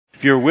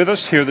If you're with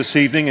us here this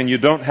evening and you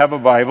don't have a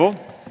Bible,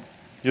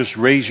 just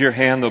raise your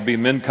hand. There'll be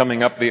men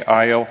coming up the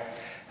aisle,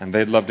 and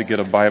they'd love to get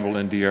a Bible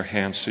into your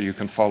hands so you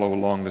can follow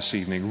along this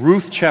evening.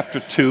 Ruth chapter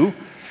 2,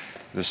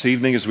 this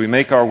evening as we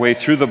make our way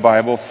through the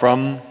Bible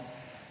from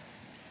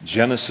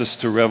Genesis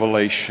to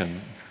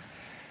Revelation.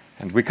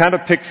 And we kind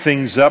of pick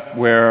things up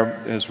where,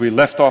 as we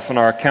left off in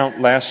our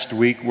account last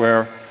week,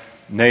 where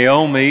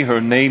Naomi,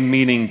 her name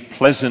meaning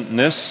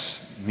pleasantness,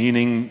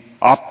 meaning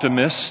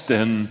optimist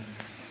and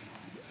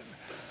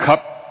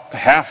cup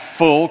half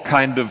full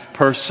kind of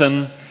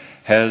person,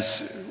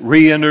 has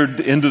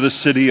re-entered into the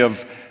city of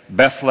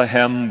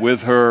Bethlehem with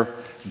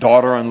her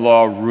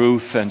daughter-in-law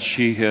Ruth, and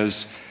she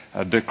has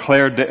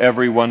declared to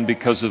everyone,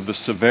 because of the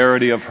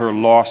severity of her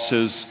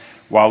losses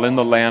while in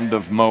the land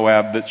of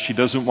Moab, that she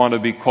doesn't want to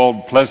be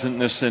called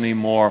pleasantness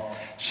anymore.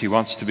 She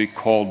wants to be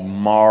called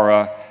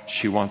Mara.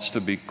 She wants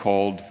to be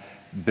called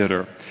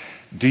bitter.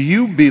 Do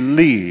you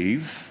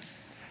believe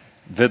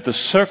that the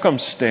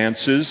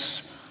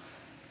circumstances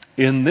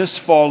in this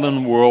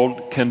fallen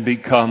world can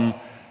become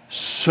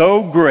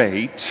so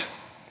great,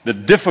 the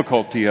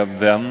difficulty of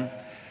them,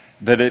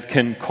 that it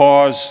can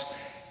cause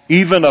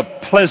even a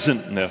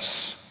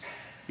pleasantness,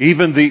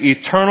 even the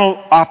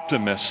eternal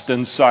optimist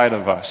inside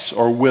of us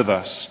or with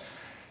us,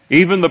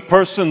 even the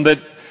person that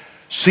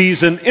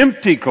sees an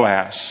empty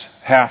glass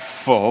half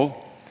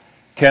full,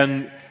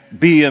 can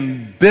be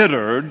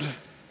embittered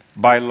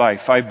by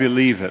life? I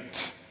believe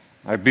it.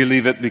 I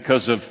believe it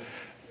because of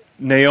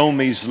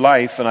Naomi's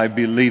life, and I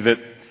believe it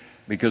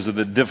because of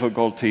the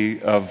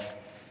difficulty of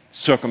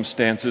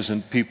circumstances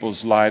in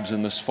people's lives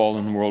in this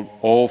fallen world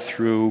all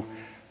through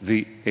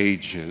the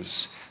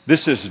ages.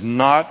 This is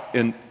not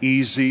an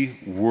easy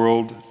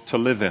world to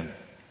live in.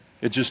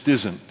 It just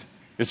isn't.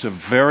 It's a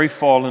very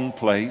fallen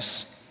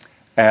place,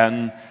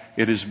 and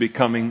it is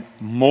becoming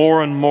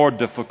more and more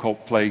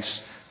difficult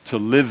place to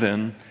live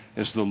in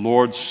as the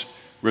Lord's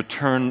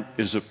return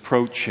is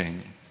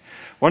approaching.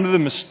 One of the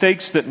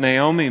mistakes that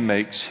Naomi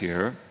makes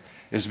here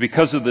is,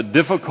 because of the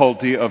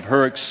difficulty of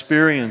her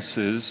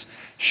experiences,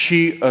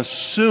 she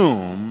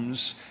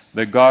assumes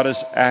that God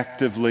is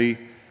actively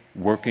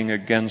working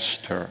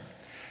against her.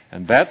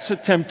 And that's a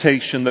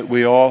temptation that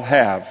we all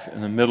have in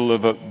the middle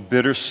of a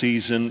bitter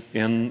season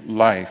in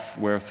life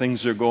where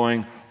things are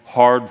going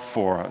hard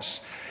for us.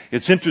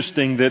 It's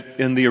interesting that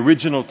in the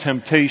original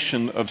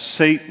temptation of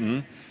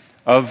Satan,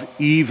 of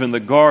Eve in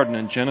the garden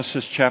in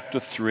Genesis chapter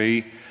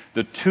 3,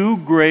 the two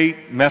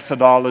great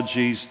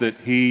methodologies that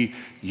he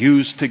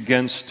used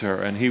against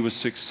her, and he was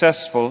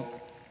successful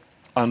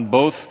on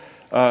both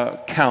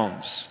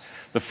counts.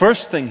 The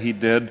first thing he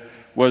did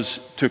was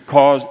to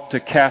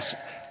cast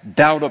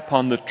doubt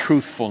upon the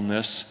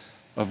truthfulness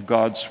of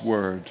God's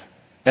Word.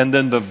 And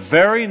then the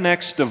very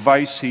next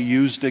device he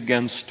used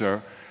against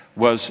her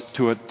was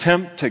to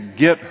attempt to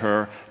get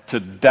her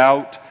to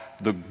doubt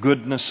the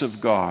goodness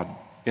of God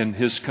in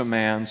His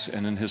commands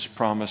and in His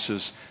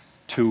promises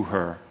to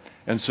her.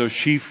 And so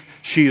she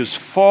is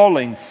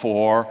falling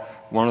for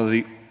one of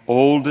the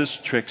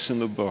oldest tricks in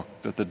the book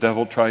that the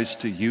devil tries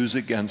to use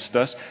against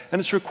us.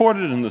 And it's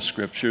recorded in the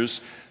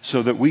Scriptures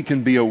so that we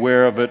can be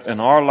aware of it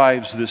in our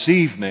lives this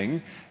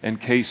evening in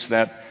case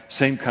that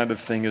same kind of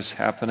thing is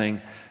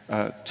happening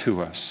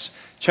to us.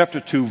 Chapter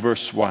 2,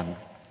 verse 1.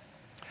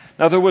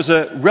 Now there was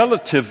a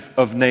relative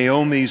of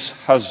Naomi's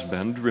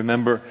husband,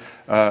 remember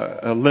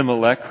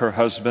Elimelech, her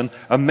husband,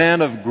 a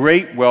man of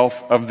great wealth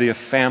of the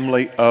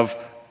family of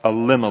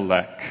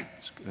Elimelech.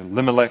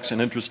 Elimelech's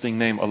an interesting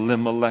name.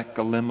 Elimelech.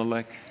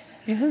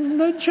 In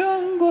the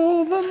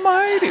jungle, the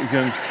mighty.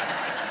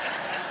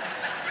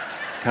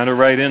 Kind of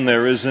right in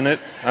there, isn't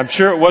it? I'm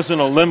sure it wasn't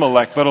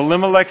Elimelech, but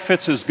Elimelech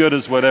fits as good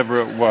as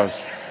whatever it was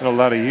in a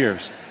lot of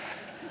years.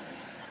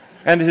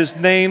 And his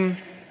name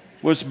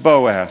was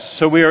Boaz.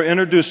 So we are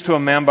introduced to a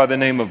man by the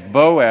name of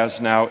Boaz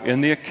now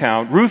in the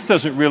account. Ruth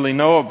doesn't really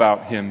know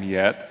about him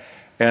yet,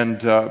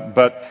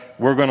 but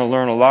we're going to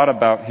learn a lot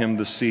about him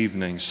this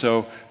evening.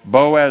 So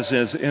Boaz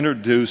is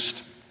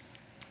introduced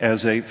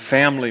as a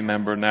family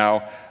member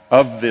now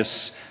of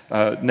this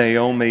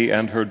Naomi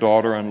and her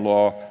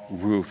daughter-in-law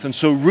Ruth. And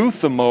so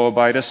Ruth the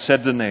Moabitess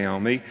said to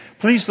Naomi,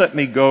 "Please let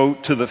me go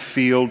to the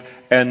field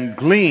and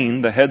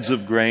glean the heads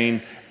of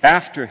grain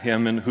after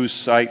him in whose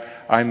sight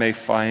I may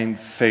find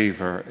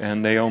favor."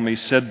 And Naomi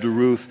said to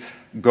Ruth,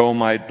 "Go,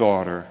 my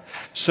daughter."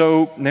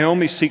 So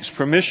Ruth seeks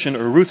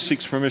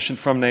permission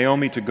from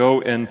Naomi to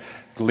go and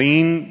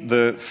glean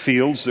the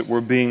fields that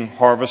were being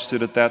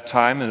harvested at that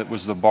time, and it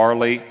was the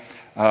barley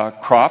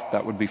crop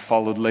that would be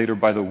followed later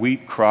by the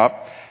wheat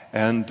crop.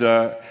 And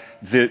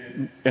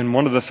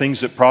one of the things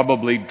that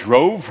probably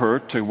drove her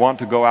to want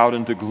to go out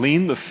and to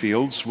glean the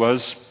fields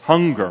was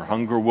hunger.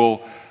 Hunger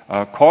will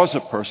cause a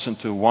person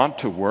to want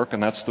to work,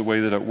 and that's the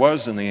way that it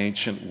was in the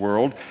ancient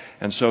world.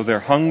 And so they're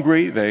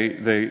hungry,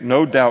 they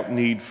no doubt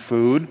need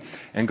food.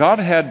 And God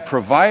had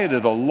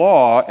provided a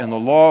law in the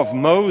law of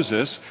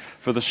Moses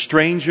for the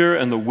stranger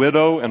and the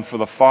widow and for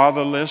the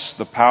fatherless,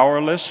 the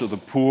powerless, or the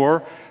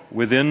poor,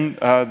 within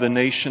the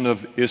nation of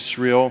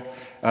Israel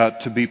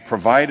to be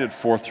provided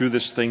for through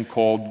this thing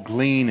called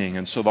gleaning.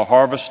 And so the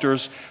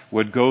harvesters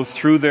would go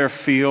through their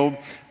field.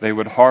 They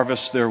would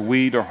harvest their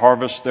wheat or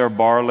harvest their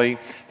barley.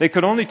 They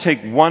could only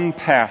take one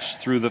pass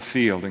through the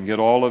field and get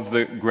all of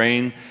the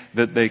grain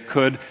that they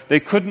could. They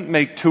couldn't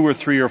make 2 or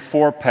 3 or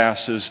 4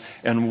 passes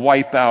and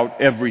wipe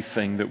out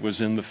everything that was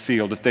in the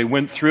field. If they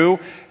went through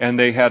and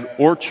they had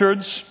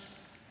orchards,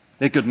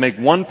 they could make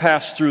one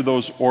pass through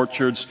those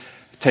orchards,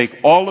 take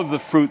all of the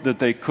fruit that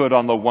they could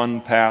on the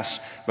one pass,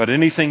 but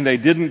anything they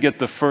didn't get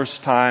the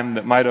first time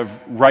that might have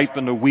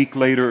ripened a week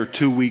later or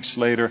 2 weeks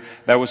later,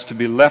 that was to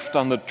be left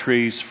on the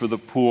trees for the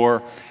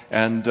poor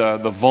and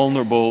the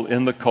vulnerable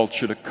in the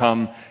culture to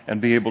come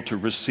and be able to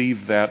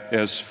receive that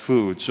as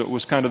food. So it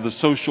was kind of the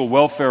social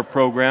welfare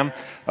program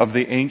of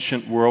the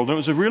ancient world. And it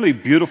was a really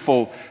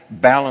beautiful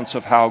balance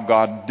of how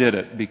God did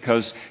it,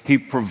 because He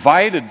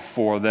provided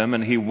for them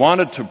and He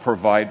wanted to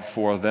provide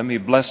for them. He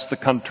blessed the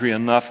country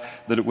enough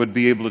that it would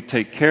be able to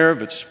take care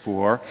of its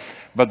poor.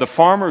 But the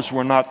farmers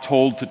were not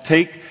told to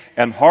take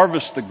and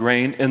harvest the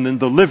grain and then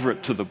deliver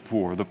it to the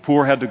poor. The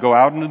poor had to go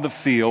out into the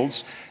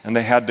fields and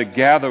they had to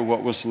gather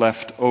what was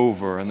left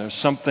over. And there's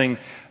something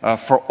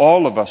for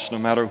all of us, no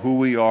matter who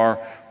we are,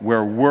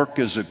 where work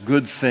is a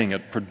good thing.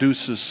 It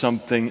produces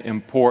something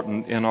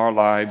important in our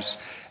lives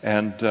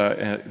and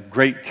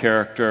great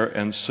character.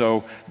 And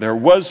so there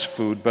was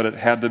food, but it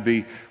had to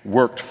be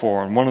worked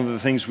for. And one of the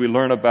things we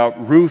learn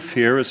about Ruth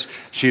here is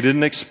she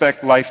didn't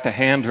expect life to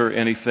hand her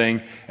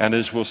anything. And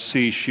as we'll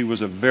see, she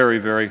was a very,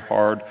 very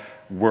hard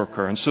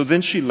worker. And so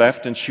then she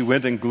left and she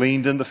went and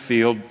gleaned in the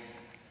field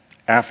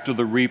after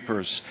the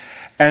reapers.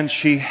 And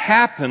she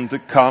happened to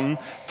come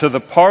to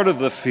the part of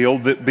the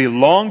field that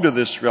belonged to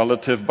this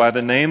relative by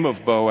the name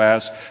of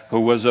Boaz, who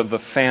was of the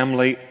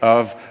family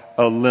of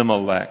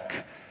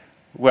Elimelech.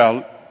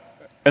 Well,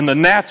 in the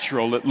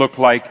natural, it looked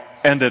like,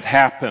 and it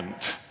happened.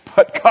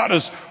 But God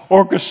is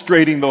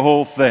orchestrating the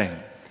whole thing.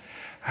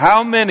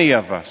 How many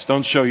of us,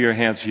 don't show your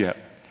hands yet,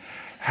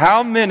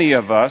 how many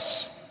of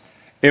us,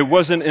 it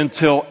wasn't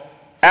until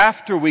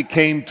after we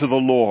came to the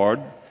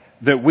Lord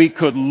that we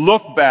could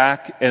look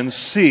back and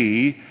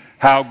see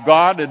how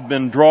God had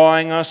been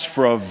drawing us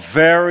for a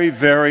very,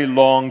 very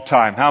long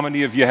time. How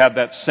many of you had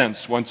that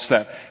sense once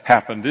that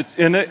happened?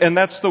 And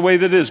that's the way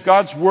that it is.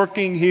 God's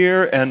working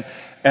here,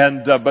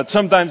 but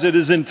sometimes it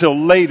is until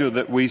later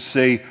that we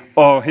see,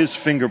 oh, His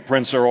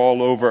fingerprints are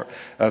all over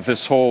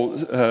this whole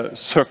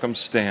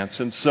circumstance.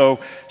 And so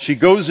she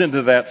goes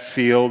into that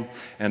field,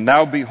 and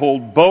now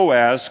behold,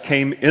 Boaz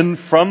came in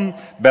from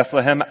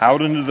Bethlehem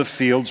out into the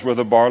fields where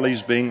the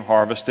barley's being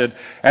harvested,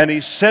 and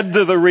he said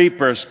to the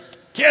reapers,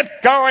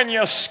 "Get going,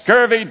 you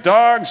scurvy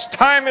dogs.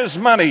 Time is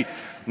money."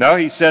 No,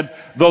 he said,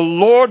 "The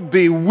Lord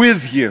be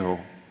with you."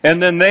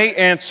 And then they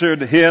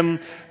answered him,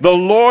 "The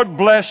Lord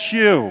bless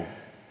you."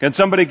 Can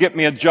somebody get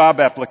me a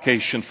job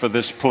application for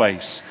this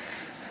place?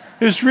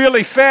 It's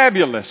really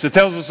fabulous. It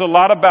tells us a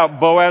lot about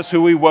Boaz,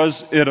 who he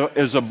was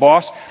as a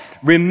boss.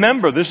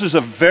 Remember, this is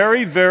a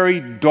very, very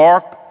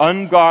dark,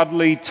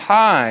 ungodly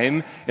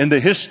time in the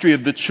history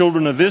of the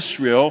children of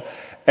Israel.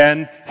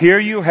 And here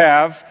you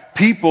have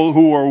people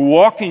who are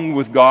walking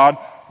with God,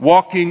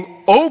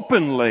 walking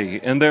openly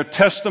in their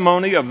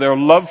testimony of their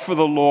love for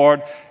the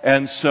Lord.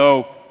 And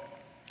so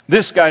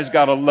this guy's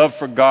got a love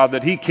for God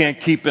that he can't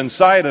keep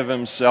inside of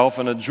himself,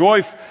 and a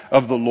joy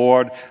of the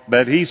Lord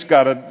that he's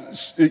got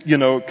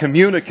to,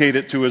 communicate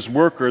it to his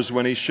workers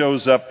when he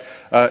shows up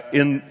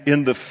in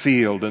the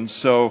field. And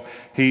so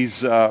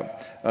he's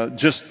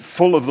just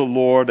full of the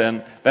Lord,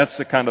 and that's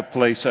the kind of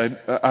place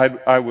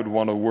I would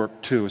want to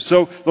work too.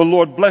 So the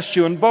Lord bless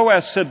you. And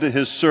Boaz said to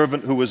his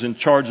servant who was in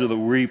charge of the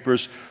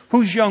reapers,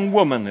 "Whose young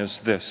woman is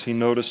this?" He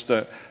noticed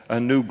a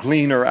new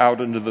gleaner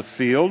out into the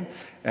field,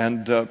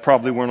 and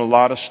probably weren't a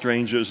lot of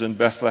strangers in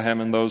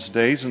Bethlehem in those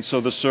days. And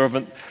so the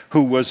servant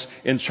who was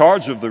in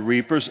charge of the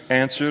reapers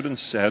answered and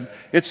said,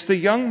 "It's the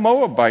young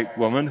Moabite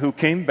woman who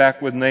came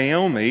back with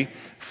Naomi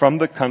from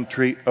the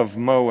country of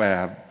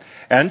Moab.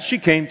 And she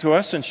came to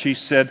us and she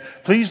said,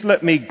 'Please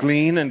let me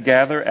glean and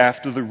gather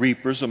after the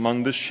reapers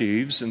among the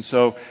sheaves.'" And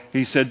so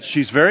he said,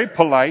 she's very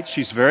polite,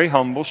 she's very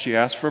humble, she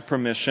asked for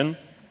permission.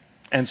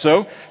 And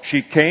so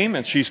she came,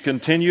 and she's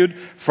continued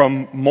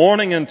from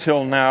morning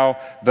until now,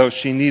 though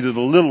she needed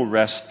a little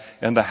rest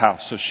in the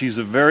house. So she's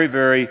a very,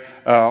 very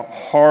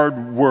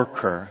hard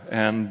worker.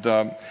 And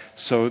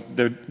so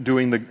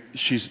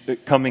she's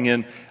coming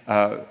in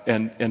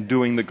and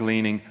doing the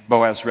gleaning.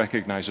 Boaz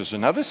recognizes her.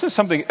 Now this is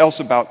something else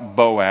about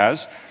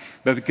Boaz,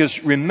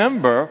 because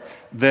remember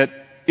that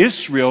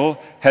Israel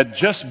had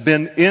just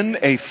been in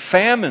a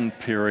famine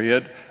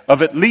period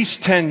of at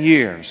least 10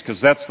 years,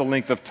 because that's the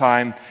length of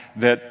time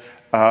that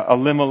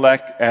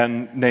Elimelech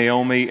and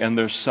Naomi and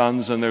their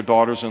sons and their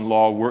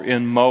daughters-in-law were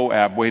in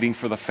Moab waiting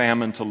for the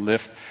famine to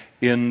lift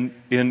in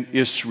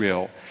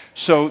Israel.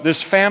 So this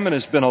famine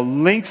has been a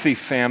lengthy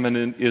famine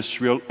in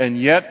Israel, and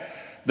yet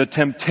the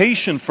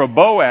temptation for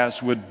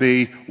Boaz would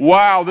be,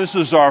 wow, this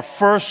is our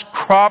first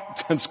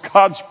crop since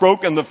God's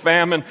broken the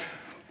famine.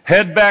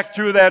 Head back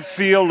through that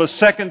field a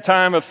second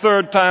time, a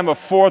third time, a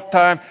fourth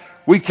time.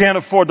 We can't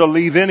afford to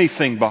leave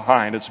anything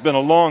behind. It's been a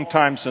long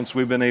time since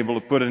we've been able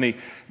to put any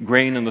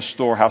grain in the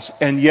storehouse.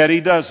 And yet he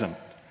doesn't.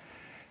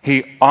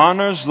 He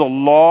honors the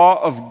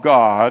law of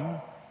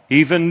God,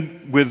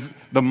 even with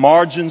the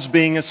margins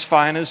being as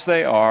fine as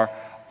they are,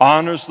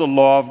 honors the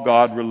law of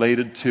God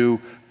related to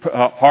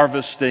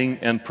harvesting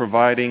and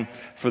providing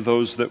for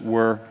those that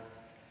were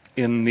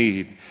in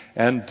need.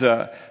 And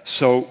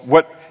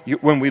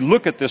when we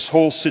look at this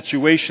whole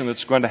situation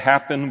that's going to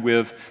happen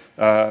with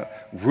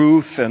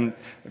Ruth, and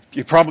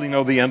you probably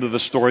know the end of the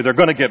story, they're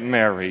going to get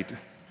married.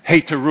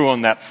 Hate to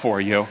ruin that for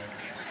you.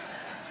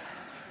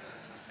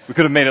 We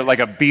could have made it like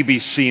a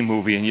BBC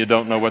movie and you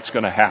don't know what's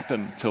going to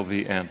happen till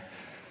the end.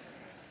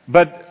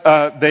 But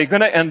they're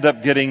going to end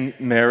up getting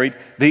married.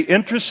 The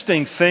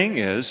interesting thing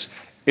is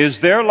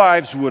their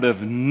lives would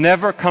have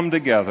never come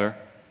together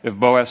if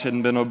Boaz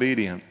hadn't been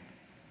obedient.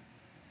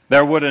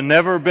 There would have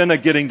never been a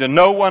getting to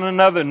know one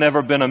another,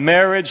 never been a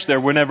marriage,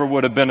 there never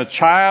would have been a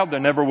child,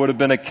 there never would have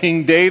been a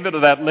King David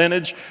of that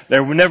lineage,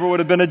 there never would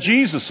have been a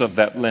Jesus of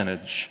that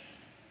lineage.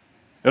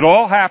 It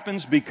all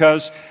happens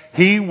because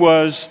he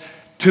was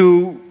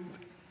to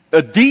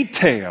a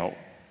detail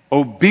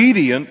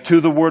obedient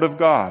to the Word of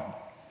God.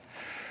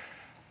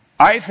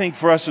 I think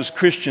for us as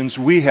Christians,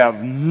 we have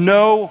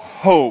no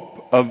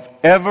hope of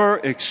ever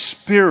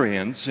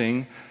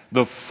experiencing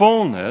the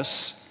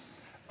fullness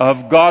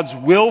of God's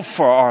will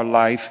for our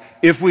life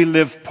if we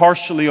live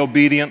partially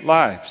obedient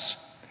lives.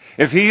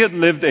 If he had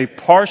lived a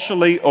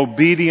partially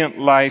obedient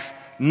life,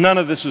 none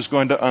of this is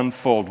going to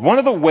unfold. One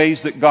of the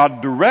ways that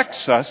God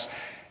directs us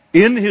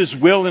in his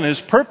will and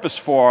his purpose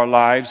for our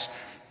lives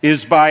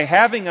is by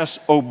having us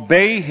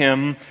obey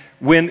him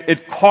when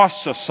it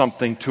costs us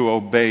something to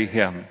obey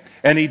him.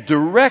 And he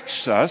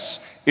directs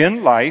us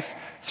in life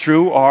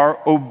through our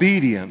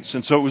obedience.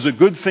 And so it was a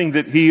good thing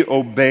that he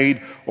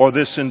obeyed, or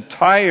this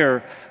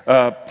entire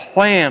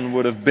plan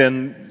would have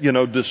been,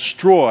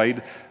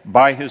 destroyed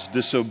by his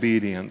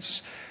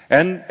disobedience.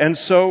 And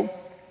so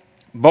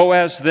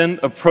Boaz then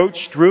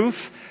approached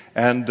Ruth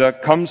and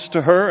comes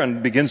to her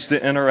and begins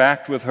to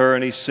interact with her.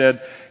 And he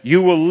said,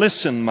 "You will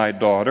listen, my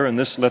daughter." And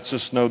this lets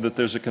us know that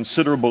there's a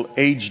considerable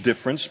age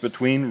difference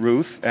between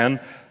Ruth and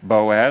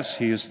Boaz.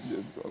 He is,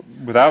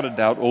 without a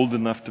doubt, old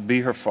enough to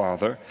be her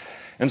father.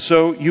 And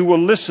so, "You will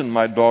listen,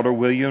 my daughter,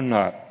 will you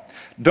not?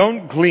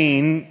 Don't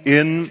glean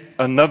in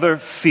another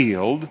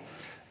field,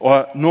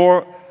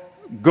 nor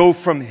go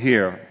from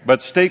here,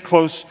 but stay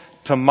close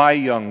to my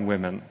young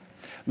women.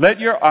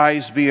 Let your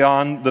eyes be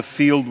on the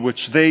field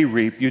which they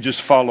reap. You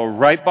just follow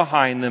right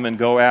behind them and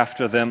go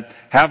after them.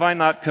 Have I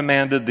not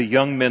commanded the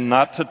young men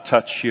not to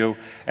touch you?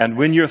 And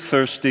when you're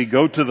thirsty,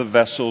 go to the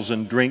vessels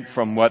and drink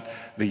from what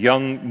the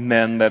young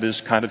men," that is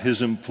kind of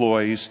his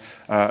employees,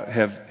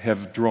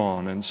 have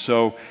drawn. And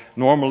so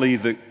normally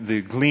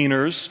the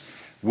gleaners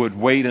would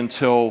wait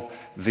until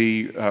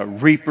the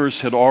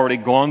reapers had already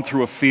gone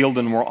through a field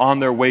and were on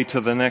their way to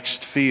the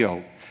next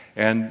field.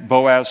 And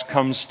Boaz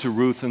comes to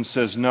Ruth and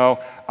says, "No,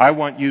 I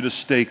want you to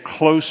stay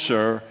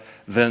closer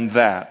than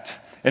that."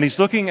 And he's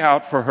looking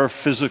out for her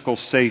physical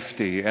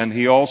safety. And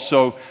he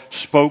also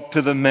spoke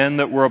to the men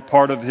that were a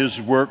part of his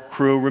work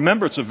crew.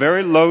 Remember, it's a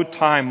very low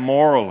time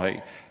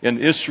morally in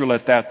Israel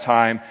at that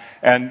time.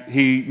 And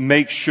he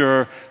makes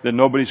sure that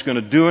nobody's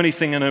going to do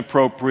anything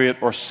inappropriate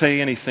or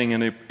say anything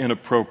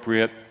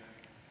inappropriate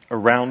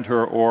around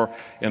her or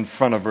in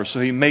front of her. So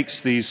he makes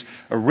these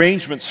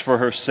arrangements for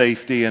her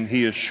safety, and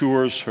he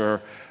assures her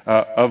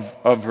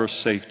of her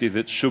safety,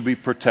 that she'll be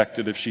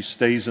protected if she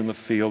stays in the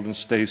field and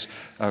stays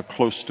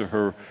close to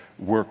her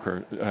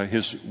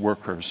his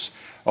workers.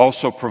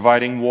 Also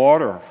providing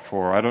water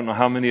for her. I don't know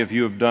how many of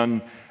you have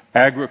done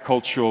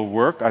agricultural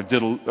work. I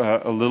did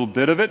a little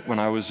bit of it when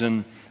I was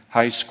in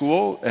high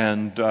school,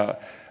 and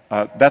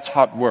that's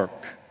hot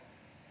work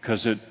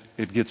because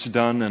it gets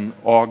done in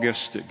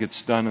August, it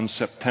gets done in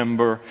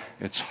September,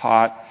 it's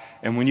hot.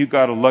 And when you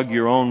got to lug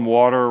your own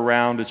water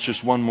around, it's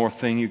just one more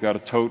thing you got to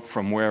tote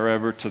from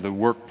wherever to the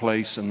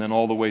workplace and then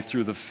all the way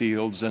through the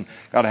fields, and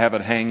got to have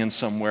it hanging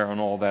somewhere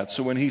and all that.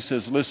 So when he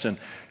says, "Listen,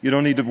 you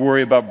don't need to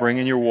worry about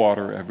bringing your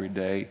water every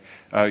day.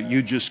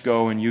 You just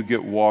go and you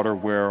get water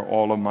where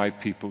all of my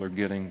people are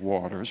getting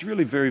water." It's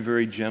really very,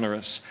 very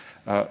generous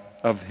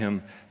of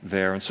him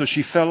there. And so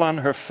she fell on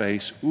her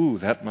face. Ooh,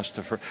 that must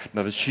have hurt.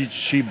 No,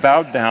 she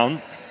bowed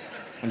down,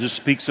 and just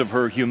speaks of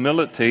her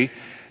humility,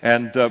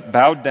 and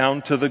bowed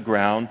down to the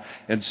ground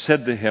and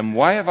said to him,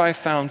 "Why have I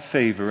found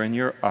favor in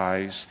your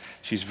eyes?"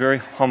 She's very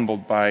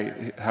humbled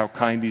by how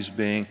kind he's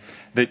being,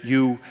 "that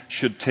you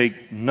should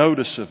take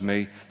notice of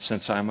me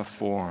since I'm a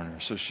foreigner."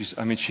 So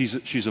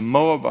she's a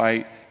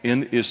Moabite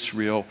in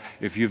Israel.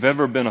 If you've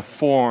ever been a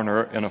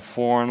foreigner in a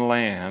foreign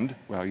land,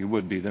 well, you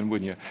would be then,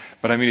 wouldn't you?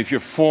 But I mean, if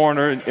you're a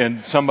foreigner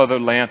in some other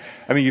land,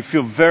 I mean, you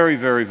feel very,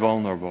 very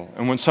vulnerable.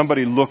 And when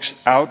somebody looks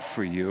out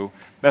for you,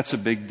 that's a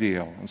big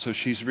deal. And so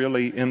she's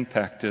really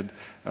impacted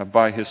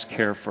by his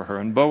care for her.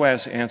 And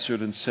Boaz answered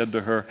and said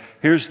to her,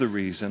 here's the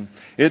reason.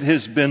 It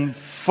has been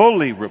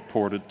fully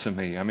reported to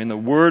me. I mean, the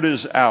word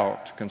is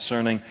out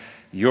concerning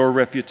your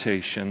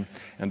reputation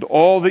and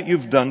all that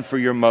you've done for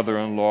your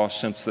mother-in-law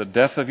since the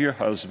death of your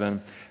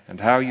husband,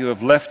 and how you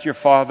have left your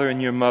father and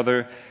your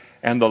mother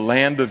and the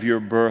land of your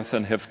birth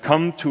and have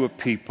come to a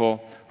people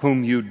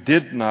whom you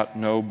did not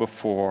know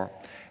before.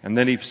 And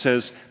then he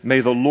says,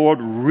 may the Lord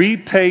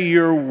repay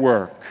your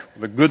work,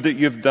 the good that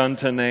you've done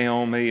to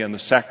Naomi and the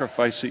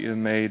sacrifice that you've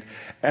made,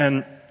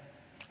 and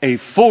a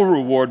full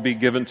reward be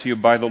given to you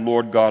by the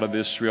Lord God of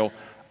Israel,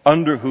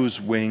 under whose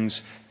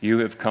wings you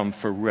have come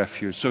for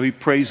refuge. So he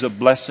prays a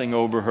blessing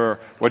over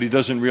her. What he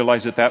doesn't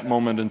realize at that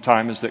moment in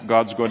time is that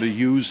God's going to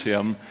use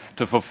him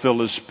to fulfill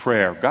his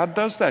prayer. God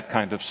does that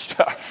kind of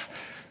stuff.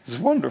 It's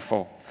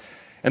wonderful.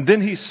 And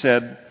then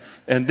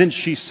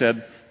she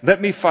said, let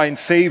me find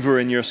favor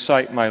in your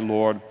sight, my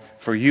Lord,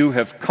 for you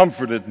have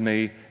comforted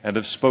me and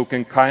have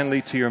spoken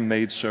kindly to your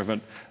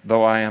maidservant,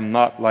 though I am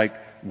not like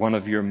one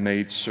of your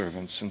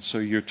maidservants. And so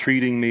you're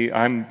treating me,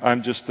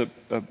 I'm just a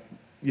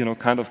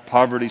kind of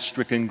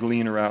poverty-stricken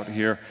gleaner out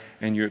here,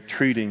 and you're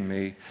treating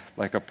me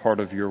like a part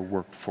of your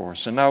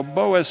workforce. And now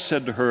Boaz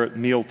said to her at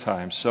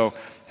mealtime. So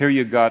here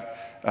you got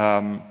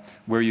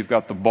where you've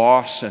got the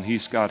boss, and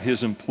he's got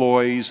his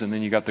employees, and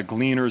then you got the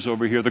gleaners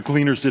over here. The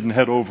gleaners didn't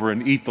head over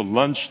and eat the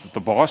lunch that the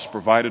boss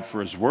provided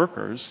for his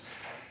workers.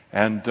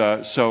 And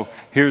so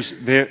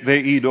they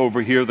eat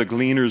over here, the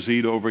gleaners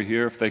eat over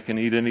here, if they can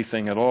eat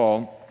anything at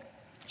all.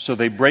 So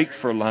they break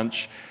for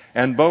lunch.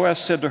 And Boaz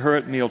said to her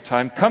at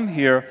mealtime, come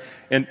here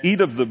and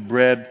eat of the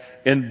bread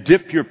and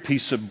dip your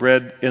piece of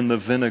bread in the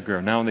vinegar.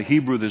 Now in the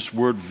Hebrew, this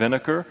word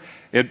vinegar,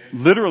 it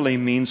literally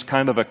means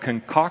kind of a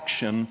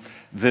concoction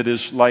that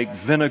is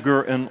like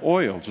vinegar and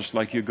oil. Just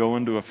like you go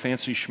into a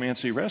fancy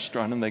schmancy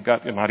restaurant and they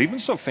got, not even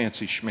so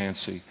fancy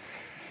schmancy,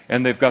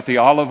 and they've got the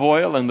olive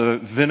oil and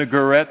the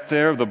vinaigrette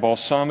there, the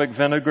balsamic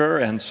vinegar.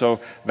 And so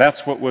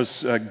that's what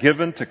was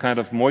given to kind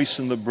of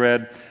moisten the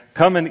bread.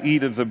 Come and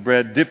eat of the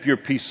bread, dip your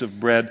piece of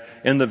bread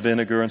in the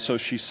vinegar. And so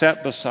she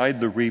sat beside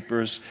the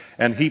reapers,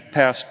 and he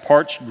passed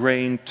parched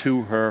grain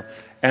to her,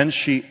 and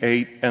she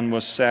ate and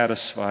was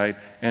satisfied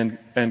and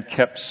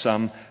kept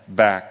some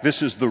back.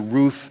 This is the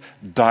Ruth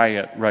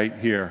diet right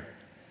here.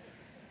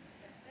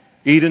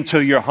 Eat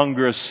until your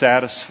hunger is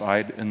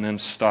satisfied and then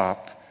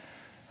stop.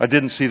 I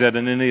didn't see that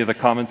in any of the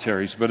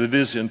commentaries, but it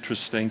is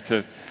interesting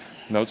to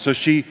note. So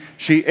she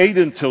ate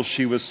until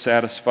she was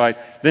satisfied.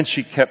 Then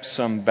she kept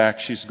some back.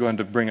 She's going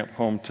to bring it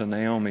home to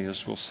Naomi,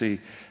 as we'll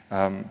see,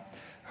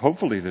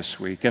 hopefully this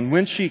week. And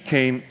when she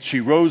came, she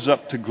rose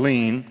up to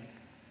glean.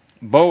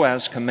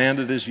 Boaz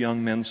commanded his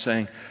young men,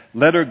 saying,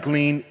 let her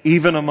glean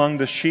even among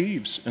the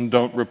sheaves, and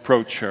don't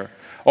reproach her.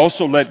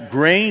 Also let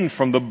grain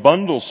from the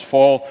bundles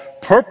fall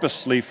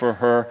purposely for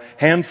her,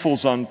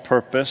 handfuls on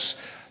purpose.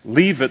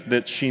 Leave it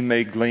that she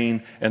may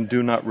glean, and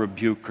do not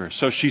rebuke her.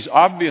 So she's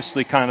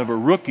obviously kind of a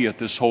rookie at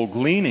this whole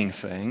gleaning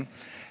thing.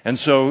 And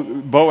so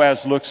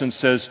Boaz looks and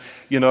says,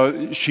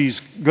 she's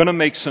going to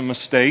make some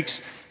mistakes,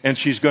 and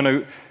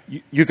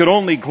you could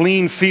only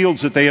glean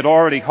fields that they had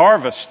already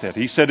harvested.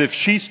 He said if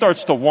she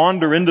starts to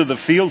wander into the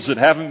fields that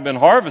haven't been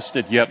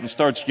harvested yet and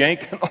starts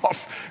yanking off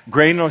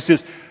grain, he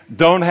says,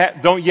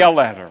 don't yell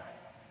at her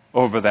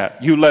over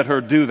that. You let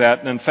her do that.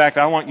 And in fact,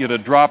 I want you to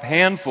drop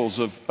handfuls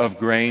of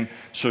grain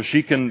so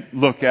she can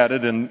look at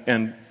it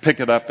and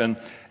pick it up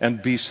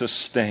and be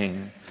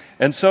sustained.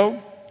 And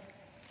so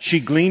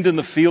she gleaned in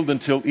the field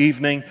until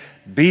evening,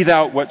 beat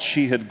out what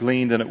she had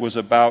gleaned, and it was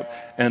about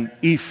an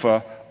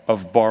ephah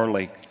of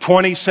barley.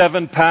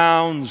 27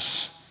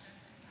 pounds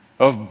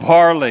of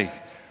barley.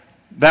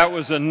 That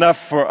was enough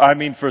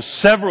for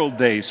several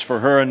days for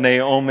her and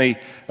Naomi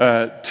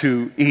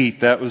to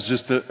eat. That was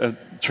just a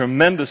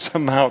tremendous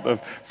amount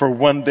for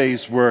one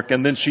day's work.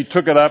 And then she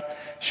took it up.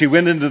 She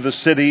went into the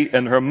city,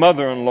 and her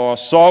mother-in-law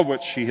saw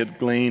what she had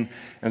gleaned.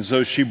 And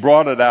so she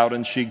brought it out,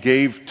 and she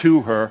gave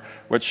to her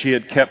what she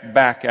had kept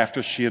back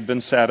after she had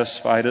been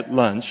satisfied at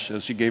lunch. So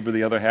she gave her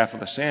the other half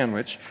of the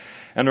sandwich.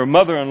 And her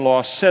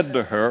mother-in-law said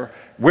to her,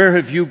 where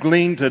have you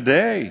gleaned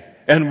today?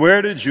 And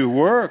where did you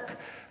work?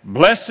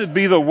 Blessed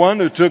be the one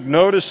who took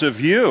notice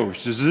of you.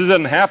 She says, this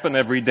doesn't happen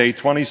every day,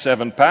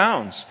 27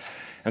 pounds.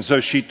 And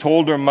so she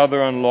told her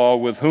mother-in-law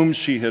with whom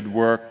she had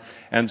worked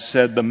and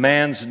said, the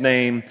man's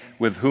name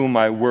with whom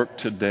I work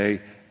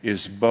today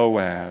is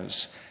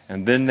Boaz.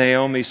 And then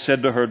Naomi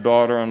said to her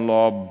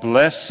daughter-in-law,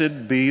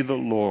 blessed be the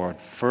Lord.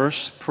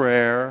 First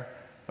prayer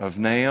of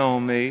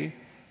Naomi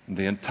in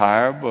the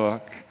entire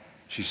book.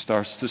 She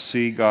starts to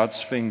see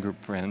God's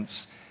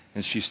fingerprints,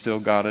 and she still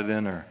got it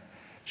in her.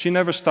 She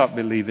never stopped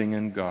believing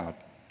in God.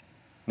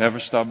 Never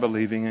stopped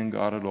believing in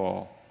God at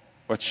all.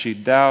 What she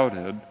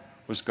doubted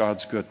was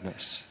God's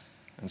goodness.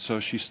 And so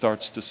she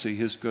starts to see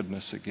His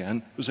goodness again.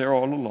 It was there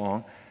all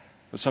along.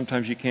 but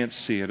sometimes you can't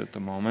see it at the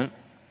moment.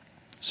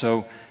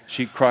 So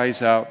she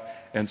cries out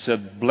and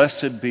said,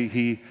 "Blessed be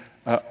he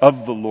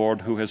of the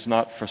Lord who has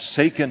not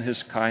forsaken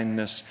his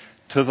kindness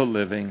to the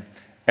living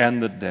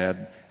and the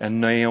dead."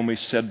 And Naomi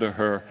said to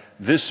her,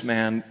 "This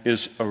man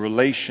is a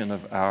relation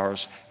of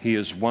ours. He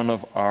is one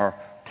of our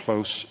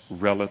close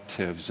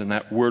relatives." And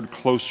that word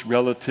close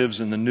relatives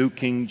in the New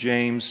King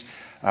James,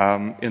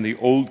 in the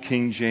Old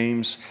King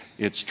James,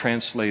 it's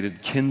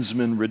translated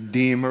kinsman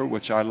redeemer,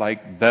 which I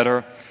like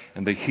better.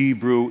 In the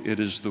Hebrew, it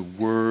is the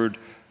word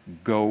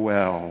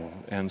goel.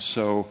 And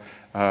so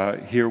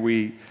here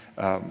we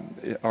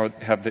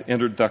have the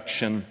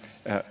introduction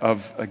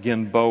of,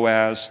 again,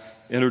 Boaz,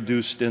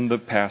 introduced in the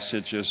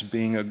passage as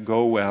being a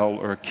goel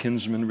or a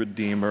kinsman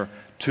redeemer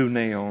to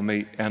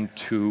Naomi and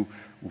to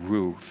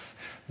Ruth.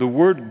 The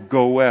word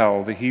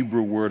goel, the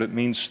Hebrew word, it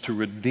means to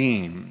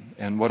redeem.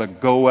 And what a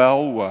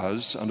goel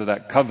was under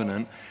that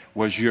covenant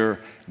was your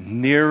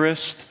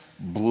nearest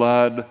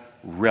blood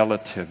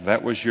relative.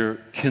 That was your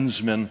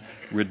kinsman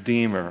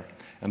redeemer.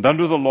 And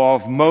under the law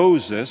of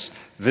Moses,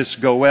 this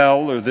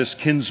goel or this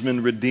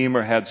kinsman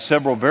redeemer had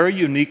several very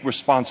unique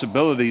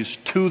responsibilities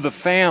to the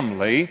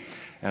family,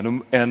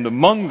 and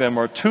among them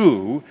are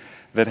two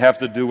that have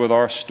to do with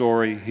our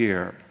story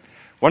here.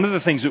 One of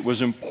the things that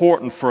was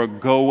important for a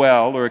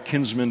goel or a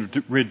kinsman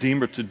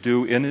redeemer to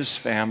do in his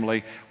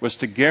family was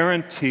to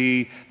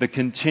guarantee the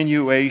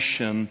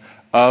continuation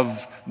of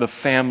the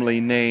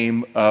family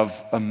name of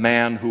a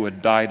man who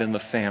had died in the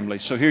family.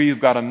 So here you've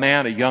got a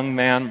man, a young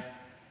man.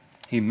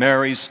 He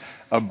marries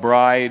a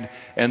bride,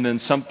 and then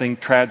something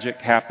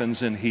tragic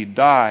happens and he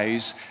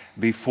dies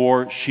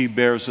before she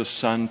bears a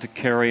son to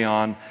carry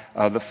on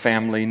the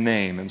family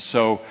name. And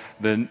so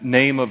the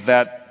name of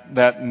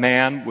that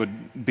man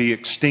would be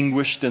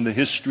extinguished in the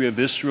history of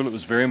Israel. It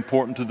was very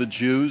important to the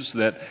Jews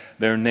that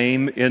their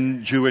name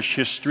in Jewish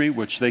history,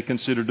 which they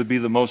considered to be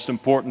the most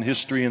important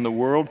history in the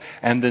world,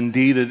 and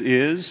indeed it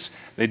is,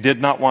 they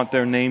did not want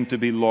their name to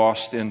be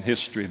lost in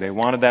history. They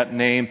wanted that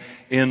name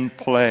in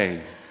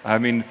play. I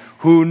mean,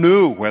 who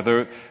knew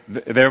whether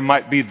there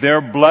might be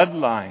their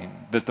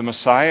bloodline that the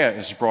Messiah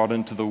is brought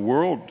into the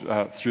world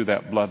through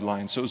that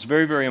bloodline. So it was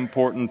very, very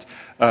important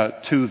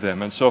to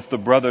them. And so if the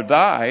brother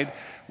died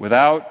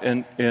without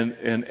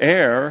an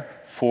heir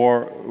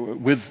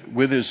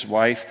with his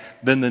wife,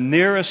 then the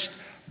nearest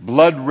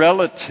blood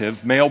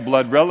relative, male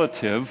blood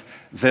relative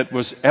that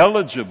was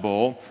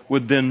eligible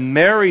would then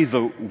marry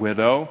the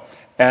widow,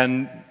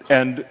 and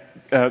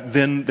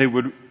then they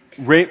would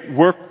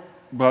work.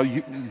 Well,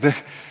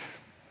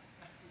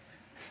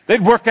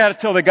 they'd work at it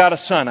till they got a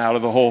son out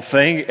of the whole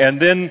thing, and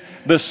then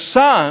the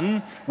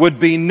son would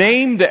be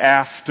named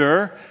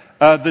after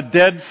the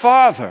dead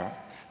father.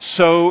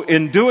 So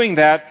in doing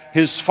that,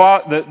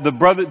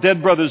 the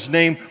dead brother's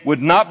name would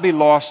not be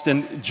lost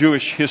in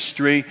Jewish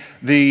history.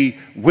 The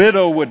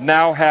widow would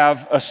now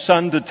have a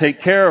son to take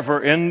care of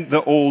her in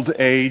the old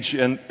age,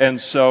 and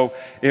so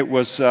it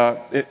was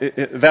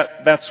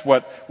that's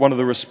what one of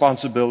the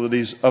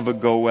responsibilities of a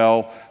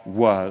goel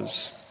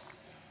was.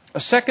 A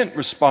second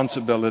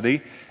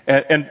responsibility,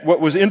 and what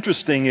was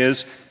interesting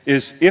is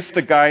if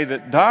the guy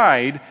that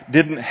died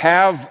didn't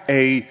have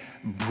a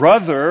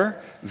brother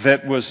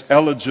that was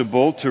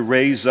eligible to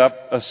raise up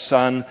a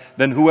son,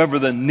 then whoever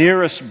the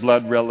nearest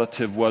blood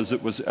relative was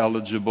that was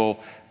eligible,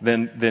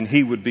 then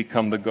he would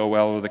become the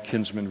goel or the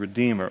kinsman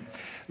redeemer.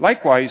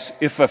 Likewise,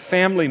 if a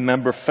family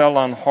member fell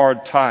on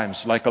hard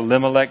times, like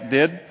Elimelech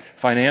did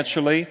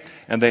financially,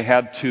 and they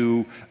had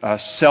to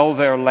sell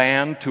their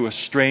land to a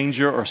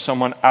stranger or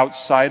someone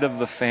outside of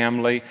the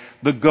family,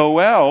 the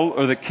goel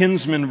or the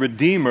kinsman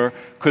redeemer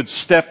could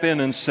step in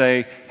and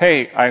say,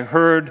 "Hey, I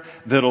heard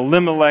that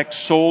Elimelech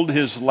sold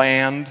his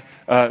land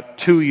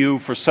to you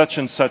for such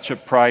and such a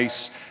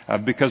price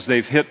because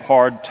they've hit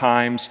hard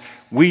times.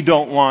 We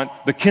don't want,"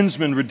 the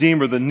kinsman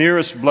redeemer, the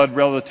nearest blood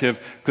relative,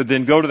 could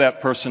then go to that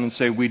person and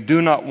say, "We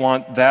do not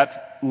want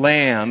that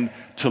land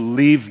to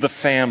leave the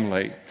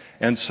family.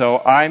 And so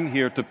I'm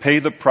here to pay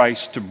the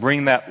price to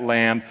bring that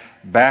land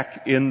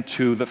back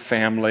into the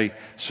family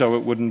so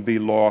it wouldn't be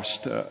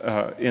lost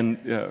for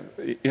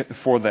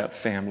that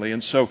family."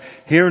 And so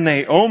here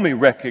Naomi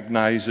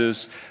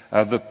recognizes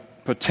the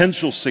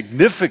potential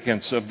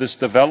significance of this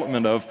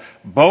development of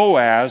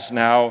Boaz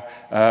now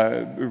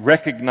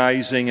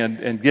recognizing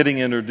and getting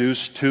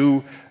introduced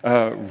to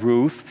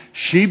Ruth.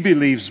 She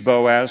believes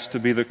Boaz to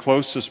be the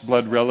closest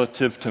blood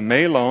relative to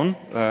Mahlon,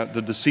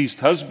 the deceased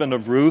husband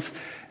of Ruth,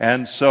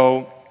 and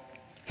so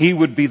he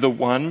would be the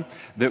one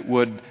that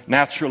would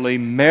naturally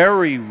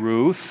marry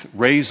Ruth,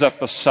 raise up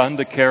a son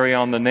to carry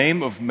on the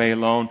name of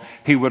Mahlon.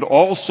 He would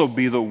also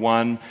be the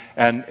one,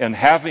 and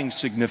having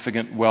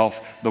significant wealth,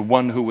 the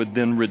one who would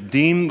then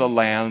redeem the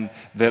land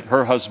that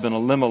her husband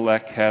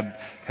Elimelech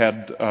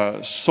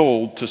had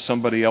sold to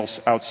somebody else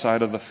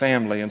outside of the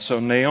family. And so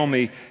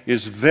Naomi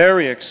is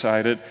very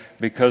excited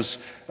because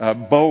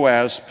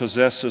Boaz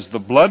possesses the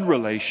blood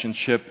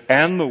relationship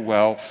and the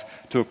wealth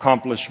to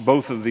accomplish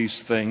both of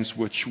these things,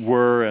 which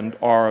were and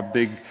are a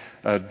big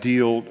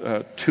deal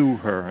to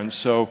her. And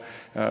so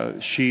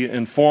she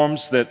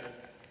informs that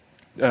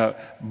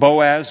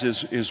Boaz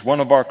is one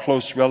of our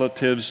close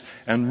relatives,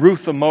 and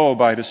Ruth the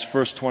Moabitess,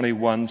 verse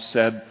 21,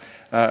 said,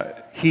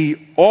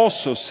 he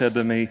also said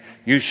to me,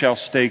 you shall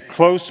stay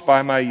close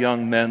by my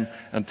young men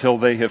until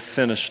they have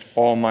finished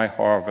all my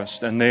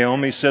harvest. And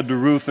Naomi said to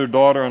Ruth, her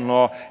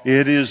daughter-in-law,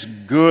 it is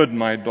good,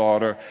 my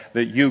daughter,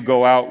 that you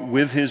go out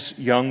with his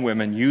young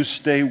women. You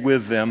stay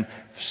with them.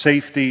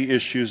 Safety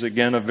issues,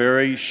 again, a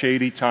very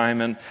shady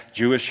time in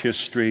Jewish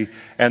history,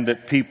 and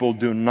that people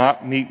do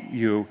not meet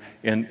you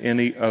in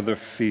any other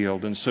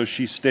field. And so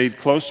she stayed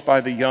close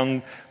by the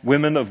young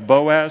women of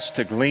Boaz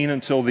to glean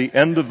until the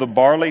end of the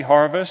barley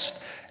harvest,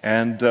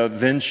 and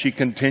then she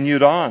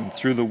continued on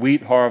through the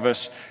wheat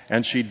harvest,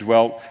 and she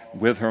dwelt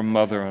with her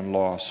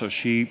mother-in-law. So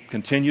she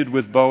continued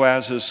with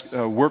Boaz's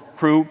work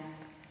crew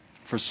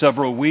for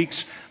several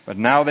weeks, but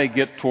now they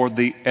get toward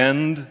the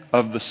end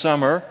of the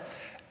summer,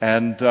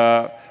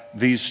 and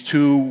these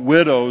two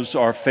widows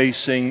are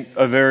facing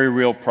a very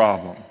real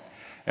problem.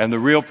 And the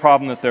real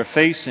problem that they're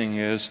facing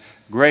is,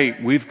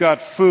 great, we've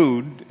got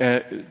food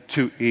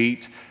to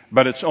eat,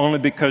 but it's only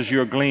because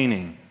you're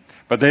gleaning.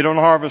 But they don't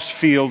harvest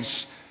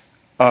fields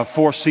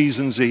 4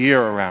 seasons a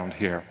year around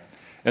here.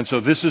 And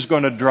so this is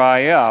going to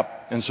dry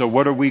up. And so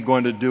what are we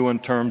going to do in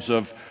terms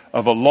of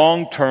a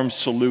long-term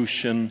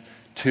solution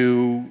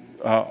to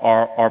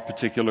our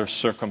particular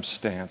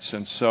circumstance?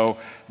 And so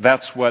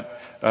that's what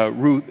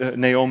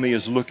Naomi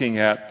is looking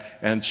at,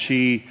 and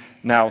she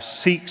now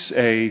seeks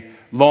a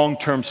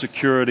long-term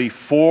security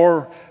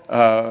for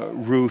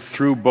Ruth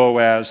through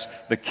Boaz,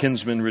 the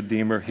kinsman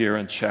redeemer, here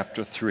in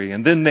chapter 3.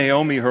 And then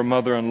Naomi, her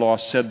mother-in-law,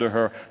 said to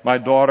her, my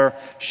daughter,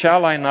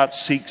 shall I not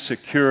seek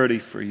security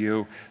for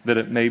you, that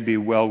it may be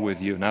well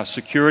with you? Now,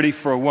 security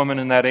for a woman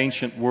in that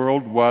ancient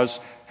world was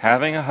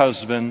having a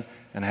husband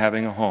and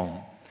having a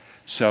home.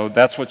 So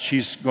that's what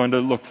she's going to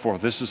look for.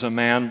 This is a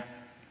man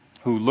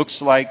who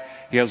looks like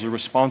he has a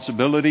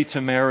responsibility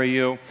to marry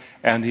you,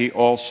 and he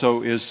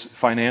also is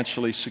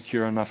financially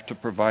secure enough to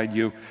provide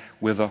you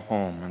with a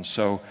home. And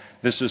so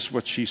this is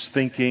what she's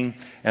thinking,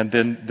 and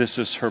then this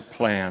is her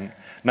plan.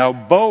 Now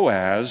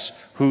Boaz,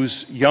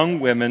 whose young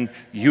women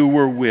you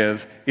were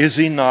with, is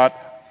he not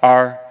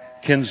our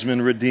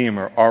kinsman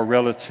redeemer, our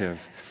relative?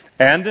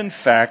 And in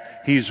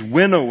fact, he's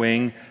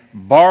winnowing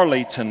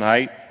barley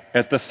tonight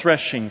at the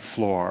threshing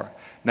floor.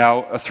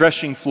 Now, a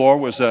threshing floor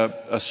was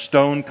a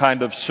stone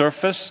kind of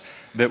surface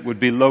that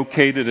would be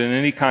located in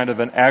any kind of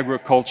an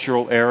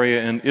agricultural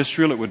area in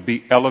Israel. It would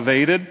be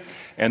elevated.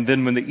 And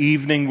then when the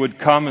evening would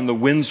come and the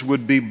winds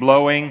would be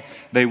blowing,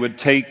 they would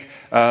take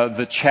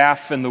the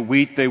chaff and the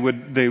wheat. They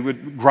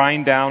would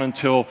grind down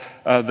until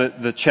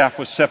the chaff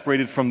was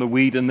separated from the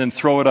wheat, and then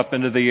throw it up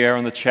into the air,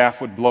 and the chaff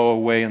would blow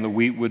away and the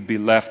wheat would be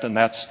left. And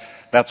that's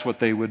what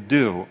they would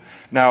do.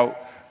 Now,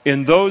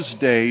 in those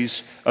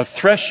days, a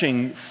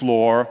threshing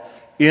floor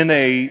in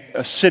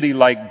a city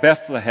like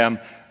Bethlehem,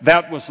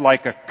 that was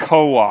like a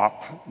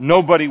co-op.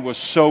 Nobody was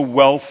so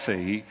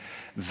wealthy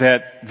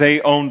that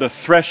they owned a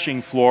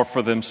threshing floor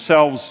for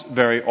themselves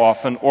very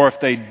often, or if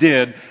they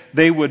did,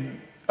 they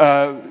would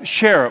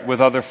share it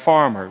with other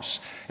farmers.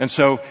 And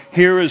so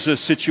here is a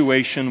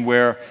situation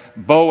where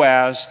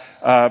Boaz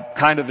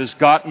kind of has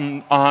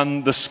gotten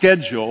on the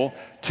schedule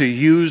to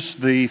use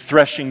the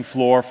threshing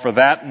floor for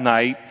that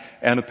night.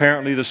 And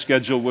apparently the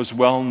schedule was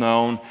well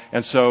known,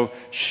 and so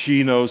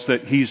she knows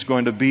that he's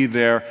going to be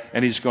there,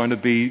 and he's going to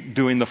be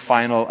doing the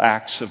final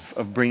acts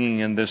of bringing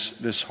in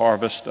this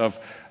harvest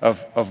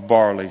of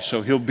barley.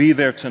 So he'll be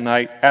there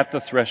tonight at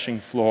the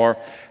threshing floor.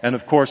 And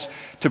of course,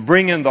 to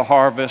bring in the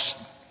harvest,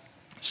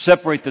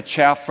 separate the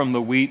chaff from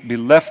the wheat, be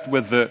left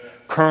with the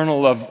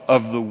kernel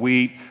of the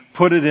wheat,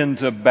 put it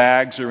into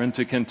bags or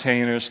into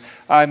containers.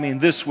 I mean,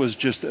 this was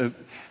just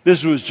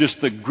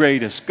the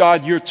greatest.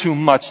 God, you're too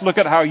much. Look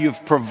at how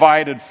you've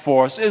provided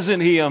for us.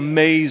 Isn't he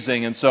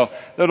amazing? And so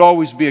there'd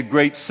always be a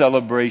great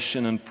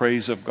celebration and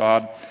praise of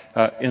God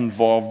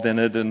involved in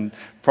it, and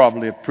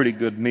probably a pretty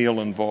good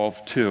meal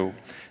involved too.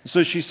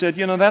 So she said,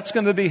 that's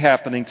going to be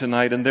happening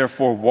tonight, and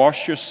therefore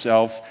wash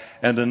yourself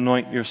and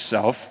anoint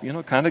yourself.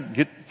 Kind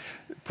of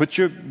put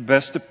your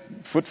best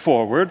foot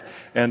forward.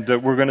 And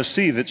we're going to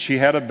see that she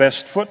had a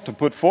best foot to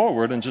put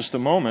forward in just a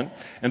moment.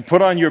 And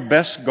put on your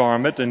best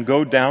garment and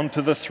go down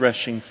to the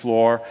threshing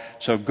floor.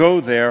 So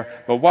go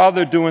there. But while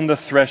they're doing the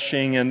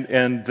threshing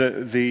and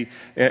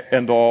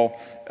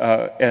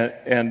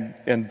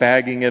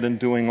bagging it and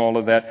doing all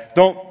of that,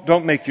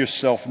 don't make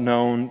yourself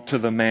known to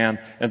the man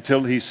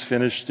until he's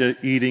finished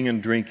eating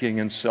and drinking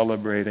and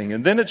celebrating.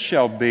 And then it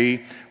shall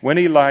be when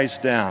he lies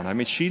down. I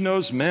mean, she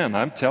knows men.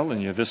 I'm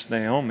telling you, this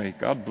Naomi,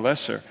 God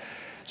bless her.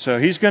 So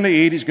he's going to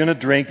eat, he's going to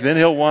drink, then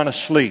he'll want to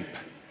sleep.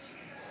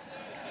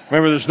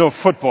 Remember, there's no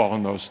football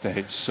in those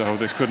days, so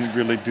they couldn't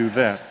really do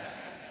that.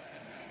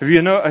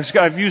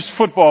 I've used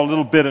football a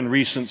little bit in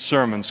recent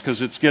sermons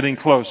because it's getting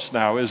close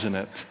now, isn't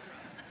it?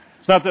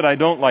 It's not that I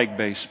don't like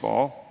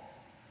baseball,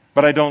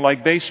 but I don't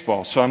like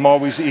baseball, so I'm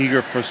always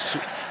eager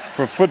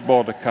for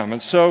football to come.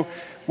 And so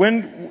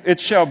when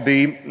it shall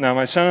be, now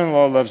my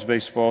son-in-law loves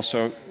baseball,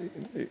 so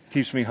it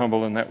keeps me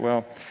humble in that.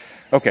 Well,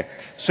 okay,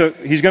 so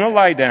he's going to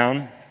lie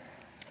down.